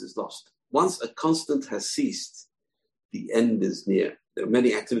everything else is lost. Once a constant has ceased, the end is near. There are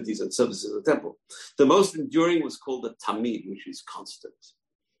many activities and services in the temple. The most enduring was called the Tamid, which is constant.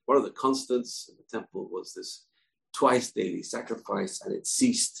 One of the constants in the temple was this twice daily sacrifice, and it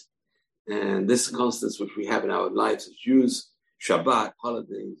ceased. And this constants which we have in our lives as Jews, Shabbat,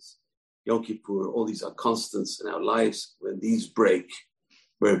 holidays, Yom Kippur, all these are constants in our lives. When these break,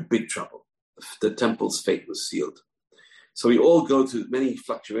 we're in big trouble. The temple's fate was sealed. So we all go through many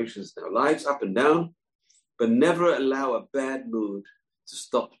fluctuations in our lives, up and down, but never allow a bad mood to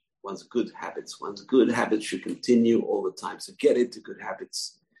stop one's good habits. One's good habits should continue all the time. So get into good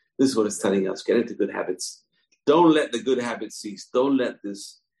habits. This is what it's telling us. Get into good habits. Don't let the good habits cease. Don't let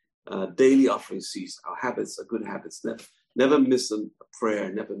this daily offering cease. Our habits are good habits. Never miss a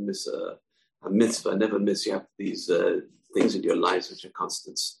prayer. Never miss a mitzvah. Never miss. You have these things in your lives which are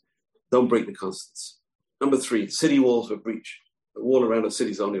constants. Don't break the constants. Number three, city walls were breached. The wall around a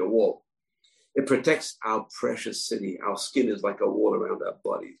city is only a wall. It protects our precious city. Our skin is like a wall around our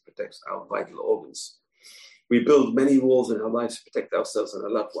body. It protects our vital organs. We build many walls in our lives to protect ourselves and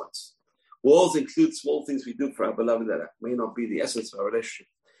our loved ones. Walls include small things we do for our beloved that may not be the essence of our relationship,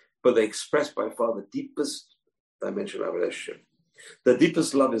 but they express by far the deepest dimension of our relationship. The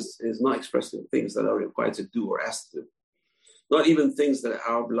deepest love is not expressed in things that are required to do or asked to do. Not even things that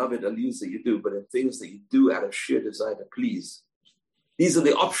our beloved alludes that you do, but in things that you do out of sheer desire to please. These are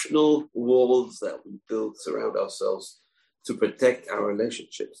the optional walls that we build around ourselves to protect our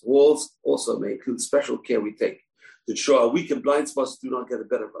relationships. Walls also may include special care we take to ensure our weak and blind spots do not get the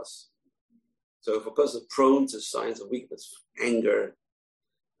better of us. So if a person is prone to signs of weakness, anger,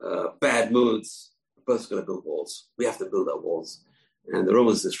 bad moods, the person's going to build walls. We have to build our walls. And the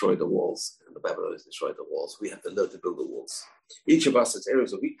Romans destroyed the walls, and the Babylonians destroyed the walls. We have to learn to build the walls. Each of us has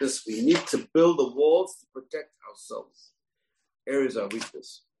areas of weakness. We need to build the walls to protect ourselves. Areas of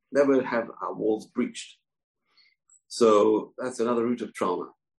weakness. Never have our walls breached. So that's another root of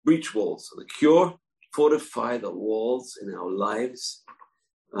trauma. Breach walls. So the cure, fortify the walls in our lives,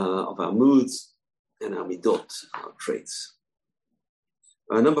 of our moods and our midot, our traits.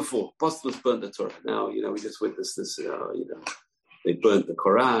 Number 4, apostles burned the Torah. Now, we just witnessed this, they burned the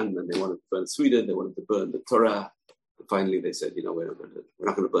Quran, and they wanted to burn Sweden, they wanted to burn the Torah. And finally, they said, we're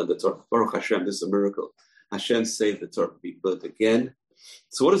not going to burn the Torah. Baruch Hashem, this is a miracle. Hashem saved the Torah to be burnt again.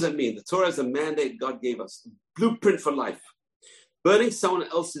 So what does that mean? The Torah is a mandate God gave us, a blueprint for life. Burning someone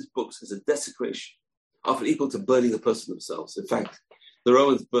else's books is a desecration, often equal to burning the person themselves. In fact, the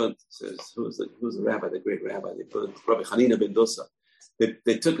Romans burnt, says, who was the rabbi, the great rabbi? They burnt Rabbi Hanina ben Dosa.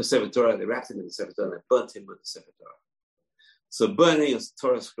 They took a Sefer Torah, they wrapped him in the Sefer Torah, and they burnt him with the Sefer Torah. So burning a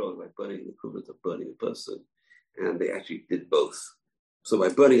Torah scroll by burning the equivalent of burning a person, and they actually did both. So by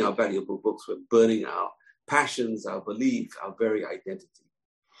burning our valuable books, we're burning our passions, our belief, our very identity.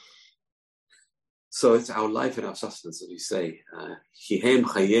 So it's our life and our sustenance, as we say. The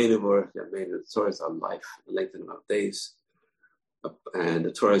Torah is our life, the lengthening of our days. And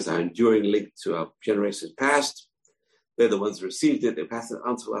the Torah is our enduring link to our generations past. They're the ones who received it, they passed it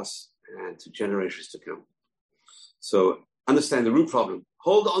on to us and to generations to come. So understand the root problem.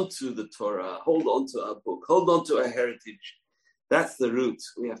 Hold on to the Torah, hold on to our book, hold on to our heritage. That's the root.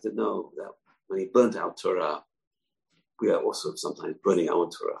 We have to know that when he burnt our Torah, we are also sometimes burning our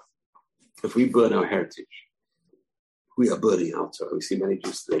Torah. If we burn our heritage, we are burning our Torah. We see many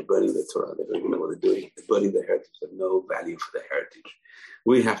Jews today burning their Torah. They don't even know what they're doing. They're burning their heritage. They have no value for their heritage.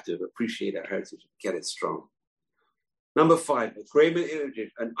 We have to appreciate our heritage and get it strong. Number 5, a graven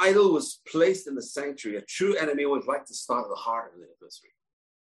image. An idol was placed in the sanctuary. A true enemy would like to start at the heart of the adversary.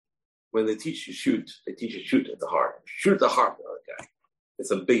 When they teach you shoot, they teach you shoot at the heart. Shoot at the heart of the other guy.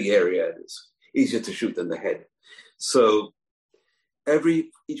 It's a big area. It's easier to shoot than the head. So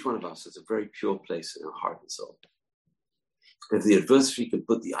each one of us has a very pure place in our heart and soul. If the adversary can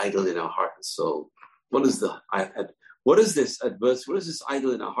put the idol in our heart and soul, what is this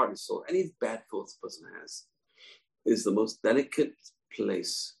idol in our heart and soul? Any bad thoughts a person has is the most delicate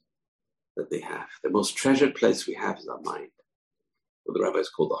place that they have. The most treasured place we have is our mind. What the rabbis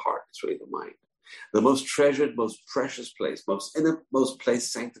call the heart, it's really the mind. The most treasured, most precious place, most innermost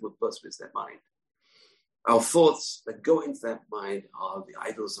place, sanctum of person is their mind. Our thoughts that go into that mind are the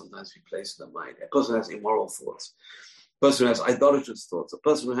idols sometimes we place in the mind. A person has immoral thoughts. A person who has idolatrous thoughts. A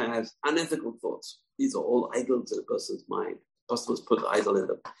person who has unethical thoughts. These are all idols in a person's mind. Apostles put the idol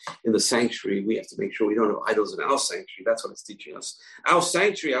in the sanctuary. We have to make sure we don't have idols in our sanctuary. That's what it's teaching us. Our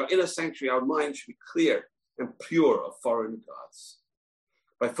sanctuary, our inner sanctuary, our mind should be clear and pure of foreign gods.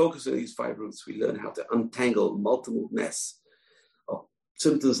 By focusing on these 5 roots, we learn how to untangle multiple mess of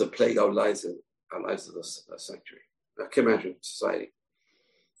symptoms that plague our lives in the sanctuary. I can imagine society.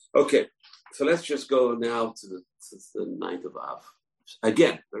 Okay, so let's just go now to the 9th of Av.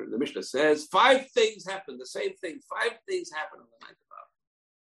 Again, the Mishnah says 5 things happen, the same thing. 5 things happen on the 9th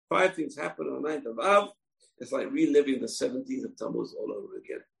of Av. 5 things happen on the 9th of Av. It's like reliving the 17th of Tammuz all over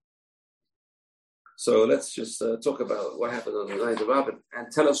again. So let's just talk about what happened on the 9th of Av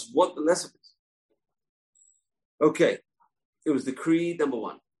and tell us what the lesson is. Okay, it was decreed, number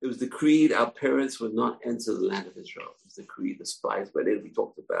 1. It was decreed our parents would not enter the land of Israel. It was decreed, the spies went in, we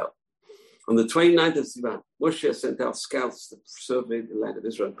talked about. On the 29th of Sivan, Moshe sent out scouts to survey the land of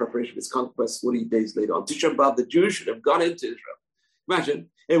Israel in preparation for its conquest 40 days later. On Tisha B'Av, the Jews should have gone into Israel. Imagine,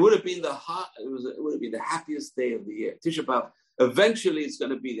 it would have been the happiest day of the year. Tisha B'Av, eventually it's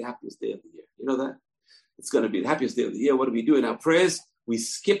going to be the happiest day of the year. You know that? It's going to be the happiest day of the year. What do we do in our prayers? We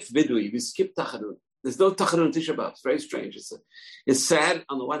skip Vidui, we skip Tachanun. There's no Tachanun Tisha B'Av. It's very strange. It's sad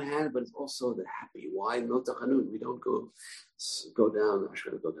on the one hand, but it's also the happy. Why no Tachanun? We don't go down. I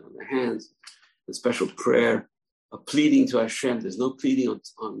should go down the hands. The special prayer of pleading to Hashem. There's no pleading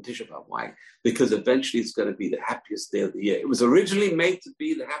on Tisha B'Av. Why? Because eventually it's going to be the happiest day of the year. It was originally made to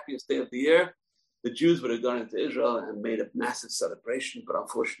be the happiest day of the year. The Jews would have gone into Israel and made a massive celebration, but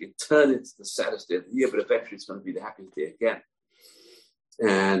unfortunately it turned into the saddest day of the year, but eventually it's going to be the happiest day again.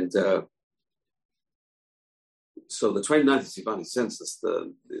 And so the 29th of Sivan, he sends us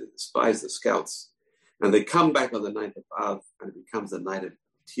the spies, the scouts, and they come back on the 9th of Av, and it becomes the night of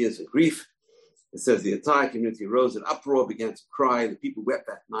tears and grief. It says the entire community rose in uproar, began to cry. The people wept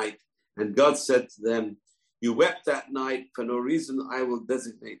that night, and God said to them, "You wept that night for no reason. I will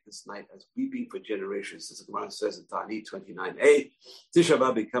designate this night as weeping for generations." As the Gemara says in Ta'anit 29a, Tisha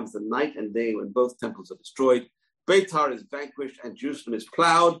B'Av becomes the night and day when both temples are destroyed. Beitar is vanquished and Jerusalem is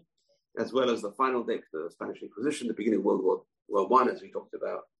plowed, as well as the final day of the Spanish Inquisition, the beginning of World War I, as we talked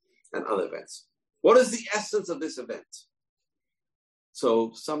about, and other events. What is the essence of this event?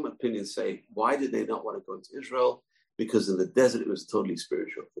 So some opinions say, why did they not want to go into Israel? Because in the desert, it was totally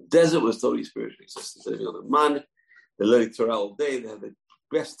spiritual. The desert was totally spiritual. They're living on the man, they're learning Torah all day, they have the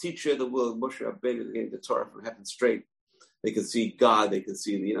best teacher in the world, Moshe Rabbeinu, getting the Torah from heaven straight. They can see God, they can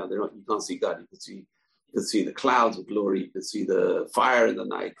see, you can't see God, you can see the clouds of glory, you can see the fire in the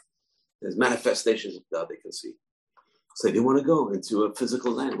night. There's manifestations of God they can see. So they didn't want to go into a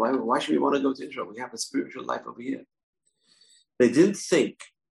physical land. Why should we want to go to Israel? We have a spiritual life over here. They didn't think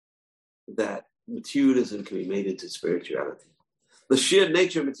that materialism can be made into spirituality. The sheer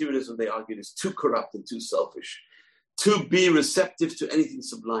nature of materialism, they argued, is too corrupt and too selfish, to be receptive to anything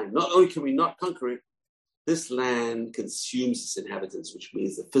sublime. Not only can we not conquer it, this land consumes its inhabitants, which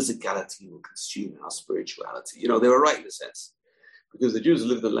means the physicality will consume our spirituality. They were right in a sense, because the Jews who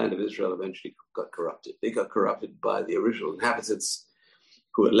lived in the land of Israel eventually got corrupted. They got corrupted by the original inhabitants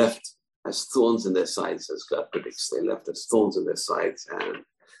who were left as thorns in their sides, as God predicts. They left as thorns in their sides, and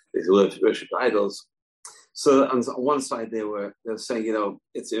they worshipped idols. So on one side, they were saying,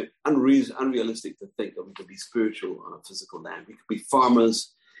 it's unrealistic to think that we can be spiritual on a physical land. We could be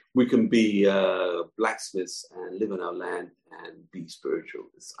farmers, we can be blacksmiths and live on our land and be spiritual.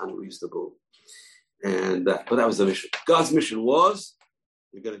 It's unreasonable. But that was the mission. God's mission was,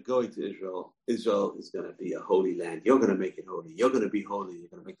 you're going to go into Israel. Israel is going to be a holy land. You're going to make it holy. You're going to be holy. You're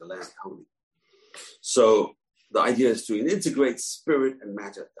going to make the land holy. So the idea is to integrate spirit and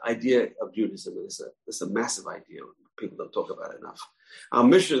matter. The idea of Judaism is a massive idea. People don't talk about it enough. Our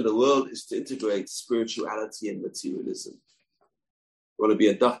mission in the world is to integrate spirituality and materialism. You want to be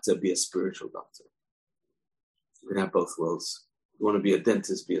a doctor, be a spiritual doctor. You can have both worlds. You want to be a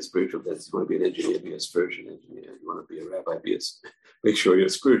dentist, be a spiritual dentist. You want to be an engineer, be a spiritual engineer. You want to be a rabbi, make sure you're a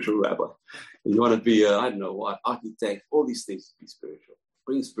spiritual rabbi. And you want to be architect, all these things, be spiritual.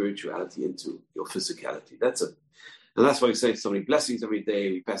 Bring spirituality into your physicality. And that's why we say so many blessings every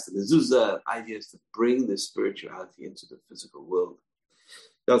day. We pass the mezuzah. The idea is to bring this spirituality into the physical world.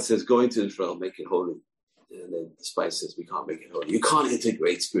 God says, go into Israel, make it holy. And then the spice says, we can't make it holy. You can't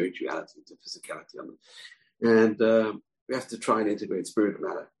integrate spirituality into physicality. And we have to try and integrate spirit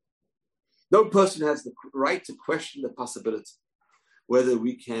matter. No person has the right to question the possibility whether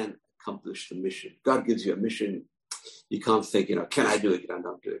we can accomplish the mission. God gives you a mission. You can't think, can I do it? Can I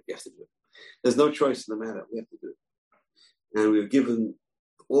not do it? You have to do it. There's no choice in the matter. We have to do it. And we're given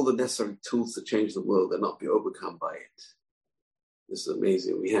all the necessary tools to change the world and not be overcome by it. This is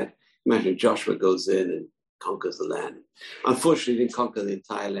amazing. Imagine Joshua goes in and conquers the land. Unfortunately, he didn't conquer the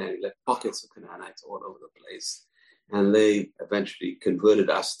entire land. He left pockets of Canaanites all over the place. And they eventually converted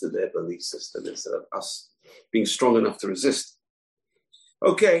us to their belief system instead of us being strong enough to resist.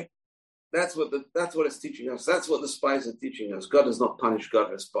 Okay, that's what it's teaching us. That's what the spies are teaching us. God does not punish,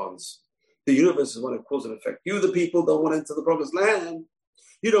 God responds. The universe is one of cause and effect. You, the people, don't want to enter the promised land.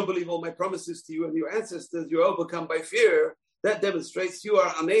 You don't believe all my promises to you and your ancestors. You're overcome by fear. That demonstrates you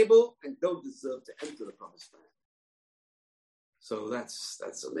are unable and don't deserve to enter the promised land. So that's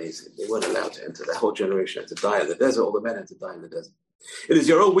amazing. They weren't allowed to enter. That whole generation had to die in the desert. All the men had to die in the desert. It is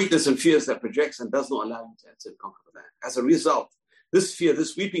your own weakness and fears that projects and does not allow you to enter and conquer the land. As a result, this fear,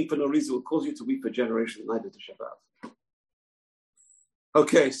 this weeping for no reason will cause you to weep for generations, neither to Shabbat.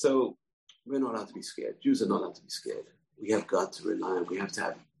 Okay, so we're not allowed to be scared. Jews are not allowed to be scared. We have God to rely on. We have to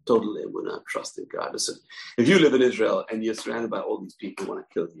have total emunah, trust in God. Listen, if you live in Israel and you're surrounded by all these people who want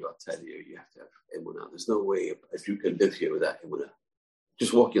to kill you, I'll tell you, you have to have emunah. There's no way a Jew can live here without emunah.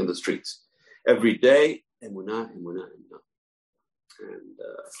 Just walking on the streets. Every day, emunah, emunah, emunah. And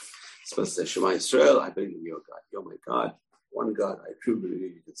supposed to say, Shema Yisrael, I believe in your God. You're my God. One God, I truly believe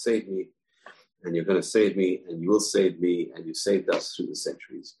you can save me. And you're going to save me, and you will save me, and you saved us through the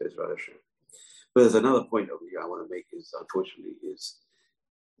centuries. But there's another point over here I want to make is, unfortunately, is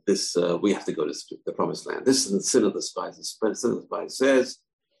this, we have to go to the promised land. This is the sin of the spies. The sin of the spies says,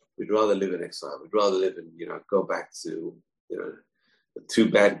 we'd rather live in exile. We'd rather live in, go back to, the two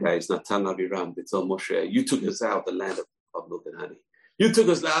bad guys, Natan and Abiram. They told Moshe, you took us out of the land of milk and honey. You took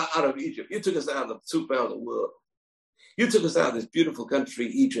us out of Egypt. You took us out of the super of the world. You took us out of this beautiful country,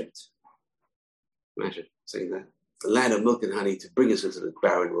 Egypt. Imagine saying that. The land of milk and honey to bring us into the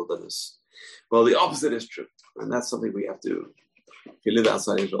barren wilderness. Well, the opposite is true. And that's something we have to, if you live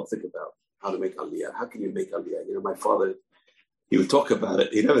outside Israel, think about how to make aliyah. How can you make aliyah? My father, he would talk about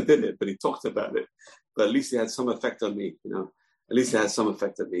it. He never did it, but he talked about it. But at least it had some effect on me, At least it had some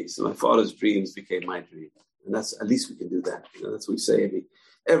effect on me. So my father's dreams became my dream. And that's, at least we can do that. That's what we say.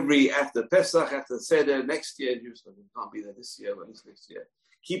 After Pesach, after Seder, next year, Jerusalem can't be there this year, but it's next year.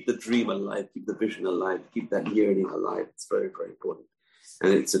 Keep the dream alive, keep the vision alive, keep that yearning alive. It's very, very important.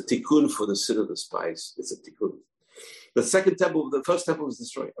 And it's a tikkun for the sin of the spies. It's a tikkun. The first temple was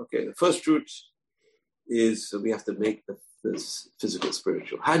destroyed. Okay, the first root is we have to make this physical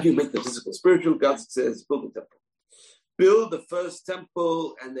spiritual. How do you make the physical spiritual? God says, build a temple. Build the first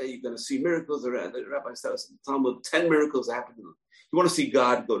temple, and then you're going to see miracles. The rabbi says in the Talmud, 10 miracles happen. You want to see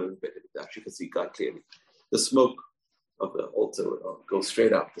God, go to the Beit HaMikdash. You can see God clearly. The smoke of the altar goes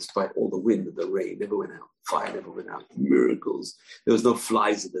straight up despite all the wind and the rain. Never went out. Fire never went out. Miracles. There was no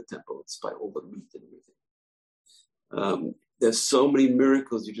flies in the temple despite all the meat and everything. There's so many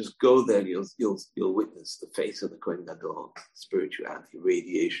miracles. You just go there and you'll witness the face of the Kohen Gadol, spirituality,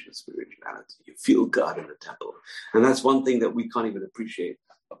 radiation of spirituality. You feel God in the temple. And that's one thing that we can't even appreciate.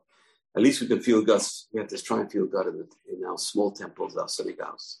 At least we can feel God. We have to try and feel God in our small temples, our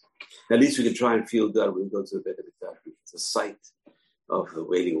synagogues. At least we can try and feel God when we go to the Beit HaMikdash. It's a sight of the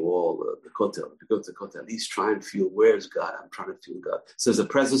Wailing Wall, the Kotel. If you go to the Kotel, at least try and feel, where's God? I'm trying to feel God. So the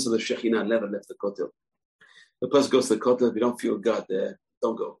presence of the Shekhinah never left the Kotel. The person goes to the Kotel, if you don't feel God there,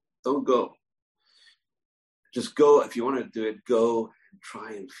 don't go. Don't go. Just go. If you want to do it, go and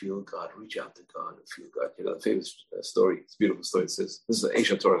try and feel God. Reach out to God and feel God. You know, the famous story, it's a beautiful story. It says, this is an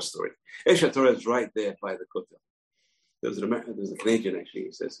Aish HaTorah story. Aish HaTorah is right there by the Kotel. There was a Canadian, actually,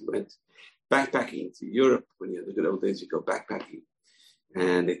 he says he went backpacking to Europe. When in the good old days, you go backpacking.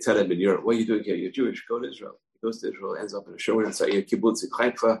 And they tell him in Europe, what are you doing here? You're Jewish, go to Israel. He goes to Israel, ends up in a showroom outside a kibbutz in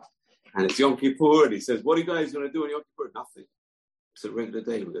Haifa. And it's Yom Kippur, and he says, what are you guys going to do on Yom Kippur? Nothing. It's a regular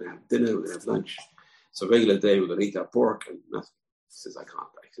day. We're going to have dinner, we're going to have lunch. It's a regular day. We're going to eat our pork and nothing. He says, I can't.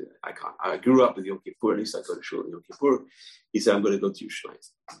 I can't. I grew up with Yom Kippur. At least I go to shul on Yom Kippur. He said, I'm going to go to Yerushalayim.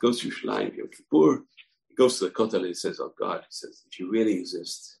 He goes to Yerushalayim, Yom Kippur. He goes to the Kotel and he says, oh God, he says, if you really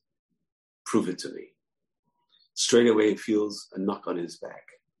exist, prove it to me. Straight away, he feels a knock on his back.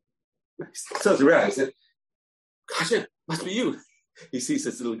 So I said, Hashem, must be you. He sees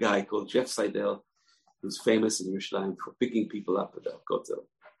this little guy called Jeff Seidel, who's famous in Yerushalayim for picking people up at the Kotel.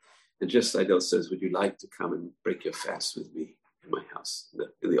 And Jeff Seidel says, would you like to come and break your fast with me in my house,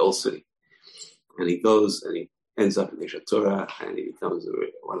 in the old city? And he goes and he ends up in Aish HaTorah, and he becomes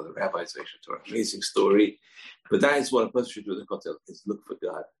one of the rabbis of Aish HaTorah. Amazing story. But that is what a person should do in the Kotel, is look for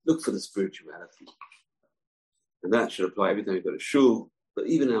God, look for the spirituality. And that should apply every time you go to shul, but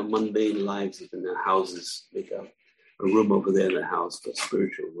even in our mundane lives, in our houses, make a room over there in the house, a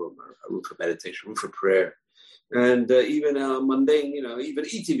spiritual room, a room for meditation, a room for prayer. And even mundane, even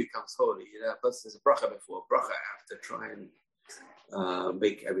eating becomes holy. Plus there's a bracha before, bracha after. Try and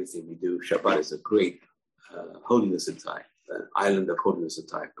make everything we do. Shabbat is a great holiness in time, an island of holiness in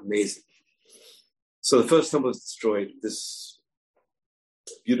time. Amazing. So the first temple was destroyed, this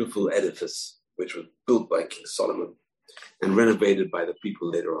beautiful edifice, which was built by King Solomon and renovated by the people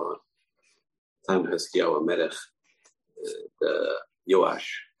later on. Time of Hezekiah Melech, Yoash,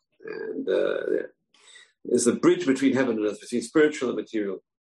 and there's a bridge between heaven and earth, between spiritual and material.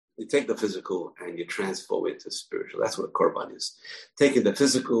 You take the physical and you transform it to spiritual. That's what Korban is. Taking the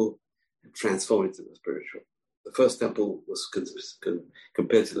physical and transforming it to the spiritual. The first temple was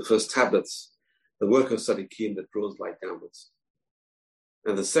compared to the first tablets, the work of Sadiqim that draws light downwards.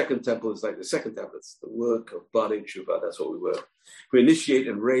 And the second temple is like the second tablets, the work of Baalei Tshuva. That's what we were. We initiate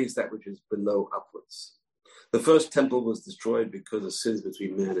and raise that which is below upwards. The first temple was destroyed because of sins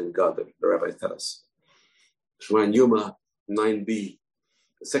between man and God, the rabbis tell us. Shema'an Yoma 9b.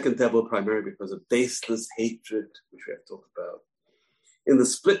 The second temple primarily because of baseless hatred, which we have talked about. In the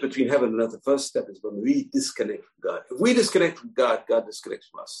split between heaven and earth, the first step is when we disconnect from God. If we disconnect from God, God disconnects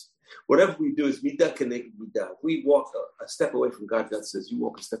from us. Whatever we do is midah connected midah. If we walk a step away from God, God says, you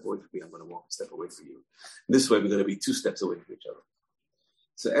walk a step away from me, I'm going to walk a step away from you. And this way, we're going to be 2 steps away from each other.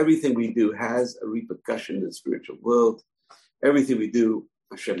 So everything we do has a repercussion in the spiritual world. Everything we do,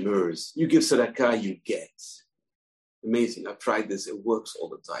 Hashem mirrors. You give tzedakah, you get. Amazing. I've tried this. It works all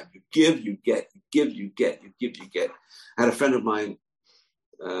the time. You give, you get. You give, you get. You give, you get. I had a friend of mine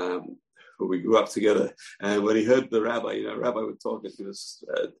who we grew up together, and when he heard the rabbi, rabbi would talk, and he was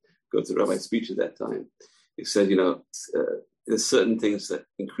go to rabbi's speech at that time. He said, there's certain things that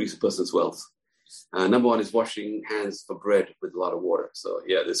increase a person's wealth. Number one is washing hands for bread with a lot of water. So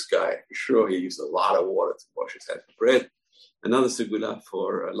this guy, sure, he used a lot of water to wash his hands for bread. Another segula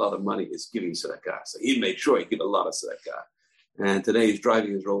for a lot of money is giving tzedakah. So he made sure he gave a lot of tzedakah. And today he's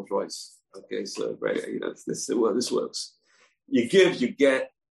driving his Rolls Royce. Okay, so this works. You give, you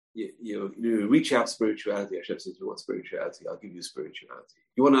get. You reach out spirituality. Hashem says, you want spirituality, I'll give you spirituality.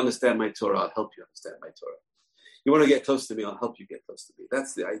 You want to understand my Torah, I'll help you understand my Torah. You want to get close to me, I'll help you get close to me.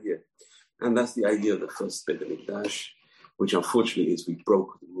 That's the idea. And that's the idea of the first Beit HaMikdash, which unfortunately is we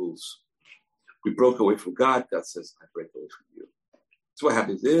broke the rules. We broke away from God. God says, I break away from you. So what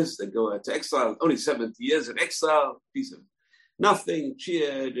happens is they go into exile, only 70 years in exile, piece of nothing,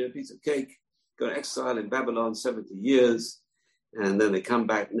 cheered, a piece of cake, go to exile in Babylon, 70 years, and then they come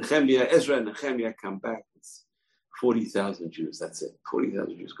back. Ezra and Nehemiah come back. It's 40,000 Jews, that's it.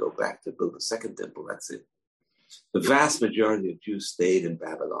 40,000 Jews go back to build the second temple, that's it. The vast majority of Jews stayed in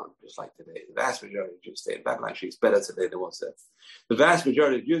Babylon, just like today. The vast majority of Jews stayed in Babylon. Actually, it's better today than it was then. The vast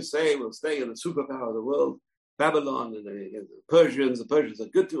majority of Jews say we'll stay in the superpower of the world, Babylon, and the Persians. The Persians are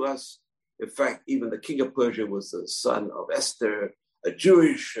good to us. In fact, even the king of Persia was the son of Esther, a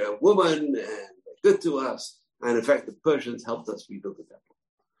Jewish woman, and they're good to us. And in fact, the Persians helped us rebuild the temple.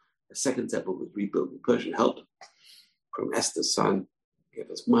 The second temple was rebuilt with Persian help from Esther's son. Gave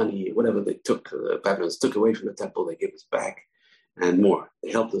us money, whatever they took, the Babylonians took away from the temple, they gave us back, and more.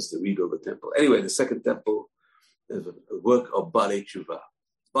 They helped us to rebuild the temple. Anyway, the second temple is a work of Baalei Tshuva.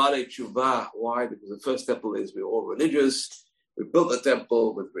 Baalei Tshuva, why? Because the first temple is we're all religious. We built the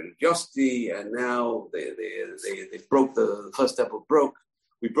temple with religiosity, and now they broke the first temple broke.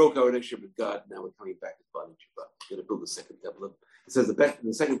 We broke our relationship with God. Now we're coming back to Baalei Tshuva. We're going to build the second temple. It says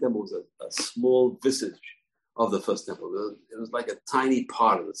the second temple was a small visage of the first temple. It was like a tiny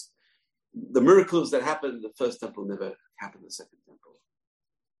part of this. The miracles that happened in the first temple never happened in the second temple.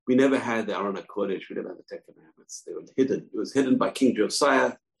 We never had the Aron HaKodesh. We never had the Ten Commandments. They were hidden. It was hidden by King Josiah.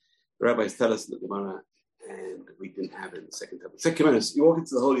 The rabbis tell us in the Gemara, and we didn't have it in the second temple. Second Commandments, you walk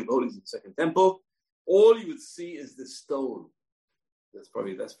into the Holy of Holies in the second temple, all you would see is this stone. That's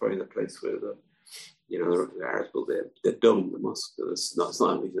probably the place where the Arabs built their dome, the mosque. It's not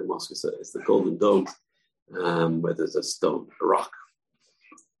really the mosque, it's the Golden Dome. Where there's a stone, a rock,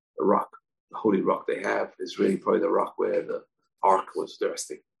 the holy rock they have is really probably the rock where the ark was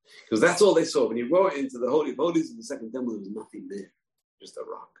resting. Because that's all they saw. When you go into the Holy of Holies in the second temple, there was nothing there, just a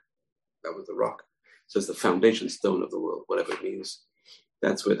rock. That was the rock. So it's the foundation stone of the world, whatever it means.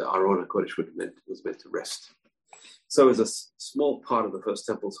 That's where the Aron HaKodesh was meant to rest. So it's a small part of the first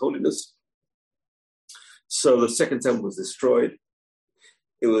temple's holiness. So the second temple was destroyed.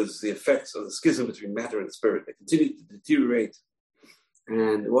 It was the effects of the schism between matter and spirit that continued to deteriorate.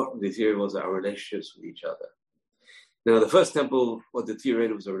 And what deteriorated was our relationships with each other. Now, the first temple, what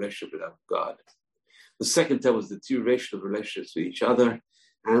deteriorated was a relationship with God. The second temple was the deterioration of relationships with each other.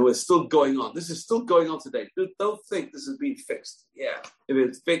 And we're still going on. This is still going on today. Don't think this has been fixed. Yeah, if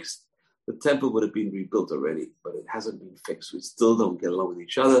it's fixed, the temple would have been rebuilt already. But it hasn't been fixed. We still don't get along with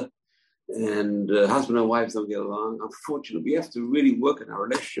each other. And husband and wives don't get along. Unfortunately, we have to really work on our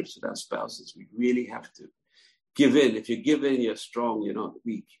relationships with our spouses. We really have to give in. If you give in, you're strong, you're not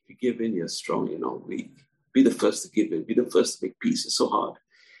weak. If you give in, you're strong, you're not weak. Be the first to give in. Be the first to make peace. It's so hard.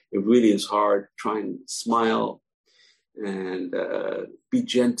 It really is hard. Try and smile and be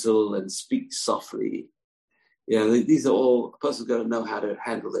gentle and speak softly. Yeah, these are all, a person's got to know how to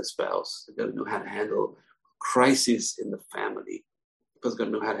handle their spouse. They've got to know how to handle crisis in the family. Person's got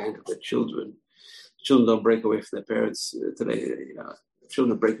to know how to handle their children. Children don't break away from their parents today.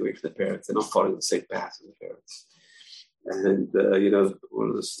 Children break away from their parents. They're not following the same path as their parents. And, one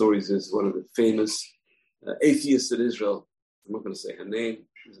of the stories is one of the famous atheists in Israel. I'm not going to say her name.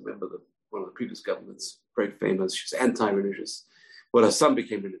 She was a member of one of the previous governments, very famous. She was anti-religious. Well, her son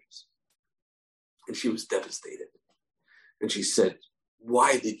became religious. And she was devastated. And she said,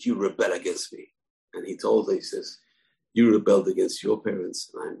 why did you rebel against me? And he told her, he says, you rebelled against your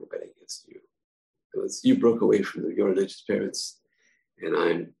parents, and I'm rebelling against you. You broke away from your religious parents, and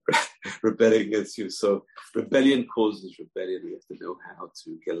I'm rebelling against you. So rebellion causes rebellion. We have to know how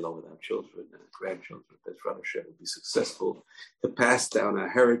to get along with our children and our grandchildren. Bezrat Hashem will be successful to pass down our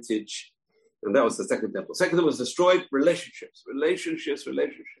heritage. And that was the second temple. Second temple was destroyed. Relationships.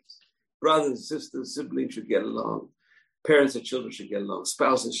 Brothers and sisters, siblings should get along. Parents and children should get along.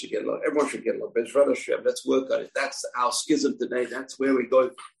 Spouses should get along. Everyone should get along. Bezrat Hashem, let's work on it. That's our schism today. That's where we're going.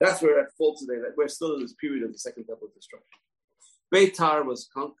 That's where we're at fault today. That we're still in this period of the second temple destruction. Beitar was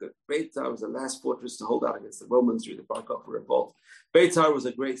conquered. Beitar was the last fortress to hold out against the Romans during the Bar Kokhba revolt. Beitar was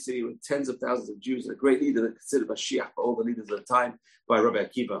a great city with tens of thousands of Jews and a great leader that considered Mashiach by all the leaders of the time by Rabbi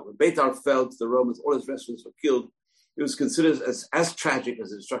Akiva. When Beitar fell to the Romans, all his residents were killed. It was considered as tragic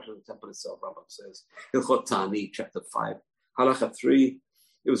as the destruction of the temple itself, Rambam says. Hilchot Ta'ani, chapter 5. Halacha 3,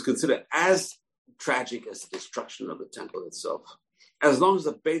 it was considered as tragic as the destruction of the temple itself. As long as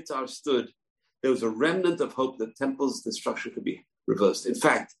the Beitar stood, there was a remnant of hope that the temple's destruction could be reversed. In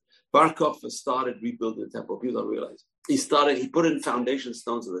fact, Bar Kokhba started rebuilding the temple. People don't realize. He put in foundation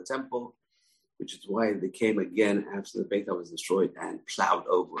stones of the temple. which is why they came again after the Beit was destroyed and plowed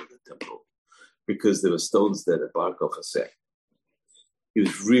over the temple, because there were stones there that Bar Kokhba said. He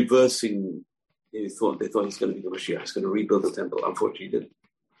was reversing. They thought he was going to be the Mashiach. He was going to rebuild the temple. Unfortunately, he didn't.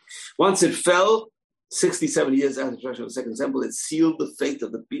 Once it fell, 67 years after the destruction of the Second Temple, it sealed the fate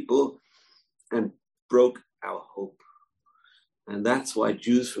of the people and broke our hope. And that's why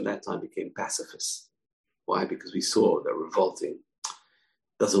Jews from that time became pacifists. Why? Because we saw that revolting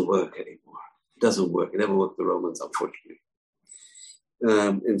doesn't work anymore. It doesn't work. It never worked with the Romans, unfortunately.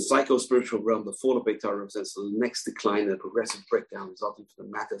 In psycho-spiritual realm, the fall of Beitar represents the next decline and a progressive breakdown resulting from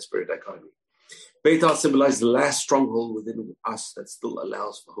the matter-spirit dichotomy. Beitar symbolizes the last stronghold within us that still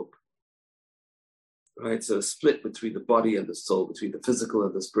allows for hope. Right? So a split between the body and the soul, between the physical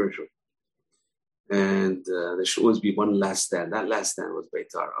and the spiritual. And there should always be one last stand. That last stand was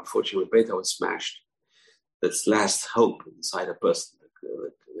Beitar. Unfortunately, when Beitar was smashed, that's last hope inside a person.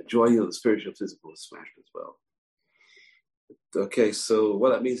 The joy of the spiritual and physical was smashed as well. Okay, so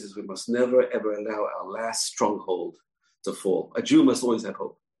what that means is we must never, ever allow our last stronghold to fall. A Jew must always have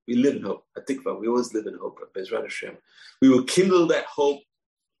hope. We live in hope. At Tikva, we always live in hope. At Bezrat Hashem, we will kindle that hope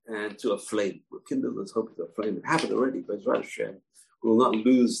and to a flame. We'll kindle this hope to a flame. It happened already, Bezrat Hashem. We will not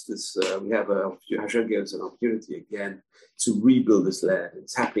lose this. Hashem gives an opportunity again to rebuild this land.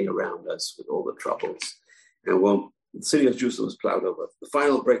 It's happening around us with all the troubles. And the city of Jerusalem was plowed over. The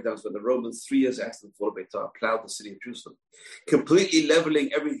final breakdowns when the Romans, 3 years after the fall of Beitar, plowed the city of Jerusalem, completely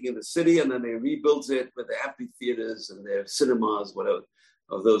leveling everything in the city, and then they rebuilt it with their amphitheaters and their cinemas, whatever.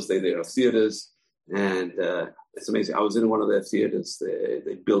 Of those days, there are theaters, and it's amazing. I was in one of their theaters.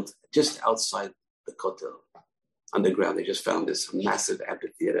 They built just outside the Kotel, underground. They just found this massive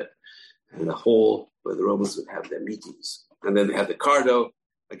amphitheater and a hall where the Romans would have their meetings. And then they had the Cardo,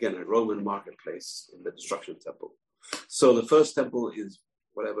 again, a Roman marketplace in the destruction temple. So the first temple is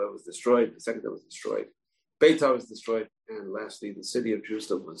whatever was destroyed. The second temple was destroyed. Beitar was destroyed. And lastly, the city of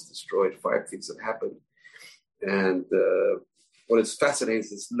Jerusalem was destroyed. 5 things that happened. And what is fascinating is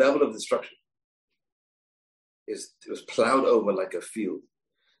this level of destruction. It was plowed over like a field.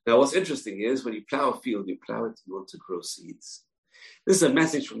 Now, what's interesting is when you plow a field, you plow it in order to grow seeds. This is a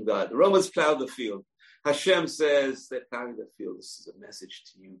message from God. The Romans plowed the field. Hashem says they're plowing the field. This is a message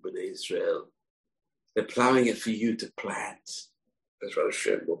to you, Bnei Israel. They're plowing it for you to plant. That's what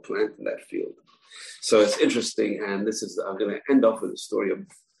Hashem will plant in that field. So it's interesting, and I'm going to end off with a story of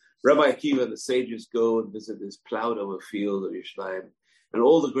Rabbi Akiva and the sages go and visit this plowed over field of Yerushalayim, and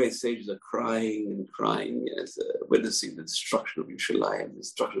all the great sages are crying and crying as witnessing the destruction of Yerushalayim, the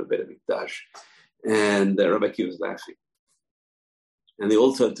destruction of Beit HaMikdash, and Rabbi Akiva is laughing. And they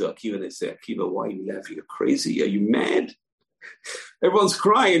all turn to Akiva and they say, Akiva, why are you laughing? You're crazy. Are you mad? Everyone's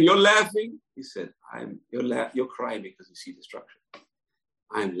crying and you're laughing. He said, you're crying because you see destruction.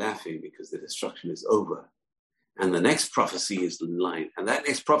 I'm laughing because the destruction is over. And the next prophecy is in line. And that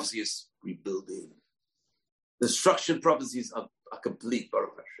next prophecy is rebuilding. Destruction prophecies are complete,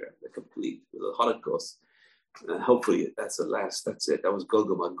 Baruch Hashem. They're complete with the Holocaust. And hopefully that's the last. That's it. That was Gog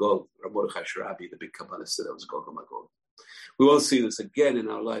and Magog. Mordechai Sharabi, the big Kabbalist, said that was Gog and Magog. We won't see this again in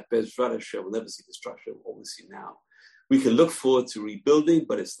our life. Bezrat Hashem, we'll never see destruction. What we see now. We can look forward to rebuilding,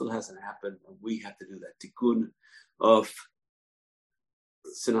 but it still hasn't happened. And we have to do that tikkun of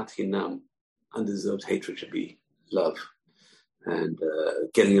sinat hinam, undeserved hatred should be love, and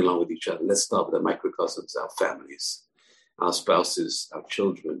getting along with each other. Let's start with the microcosms, our families, our spouses, our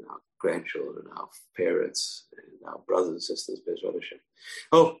children, our grandchildren, our parents, and our brothers and sisters. Bezrat Hashem.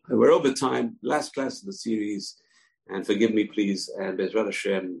 Oh, we're over time. Last class of the series. And forgive me, please. And Bezrat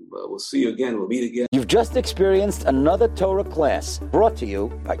Hashem, we'll see you again. We'll meet again. You've just experienced another Torah class brought to you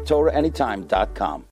by TorahAnytime.com.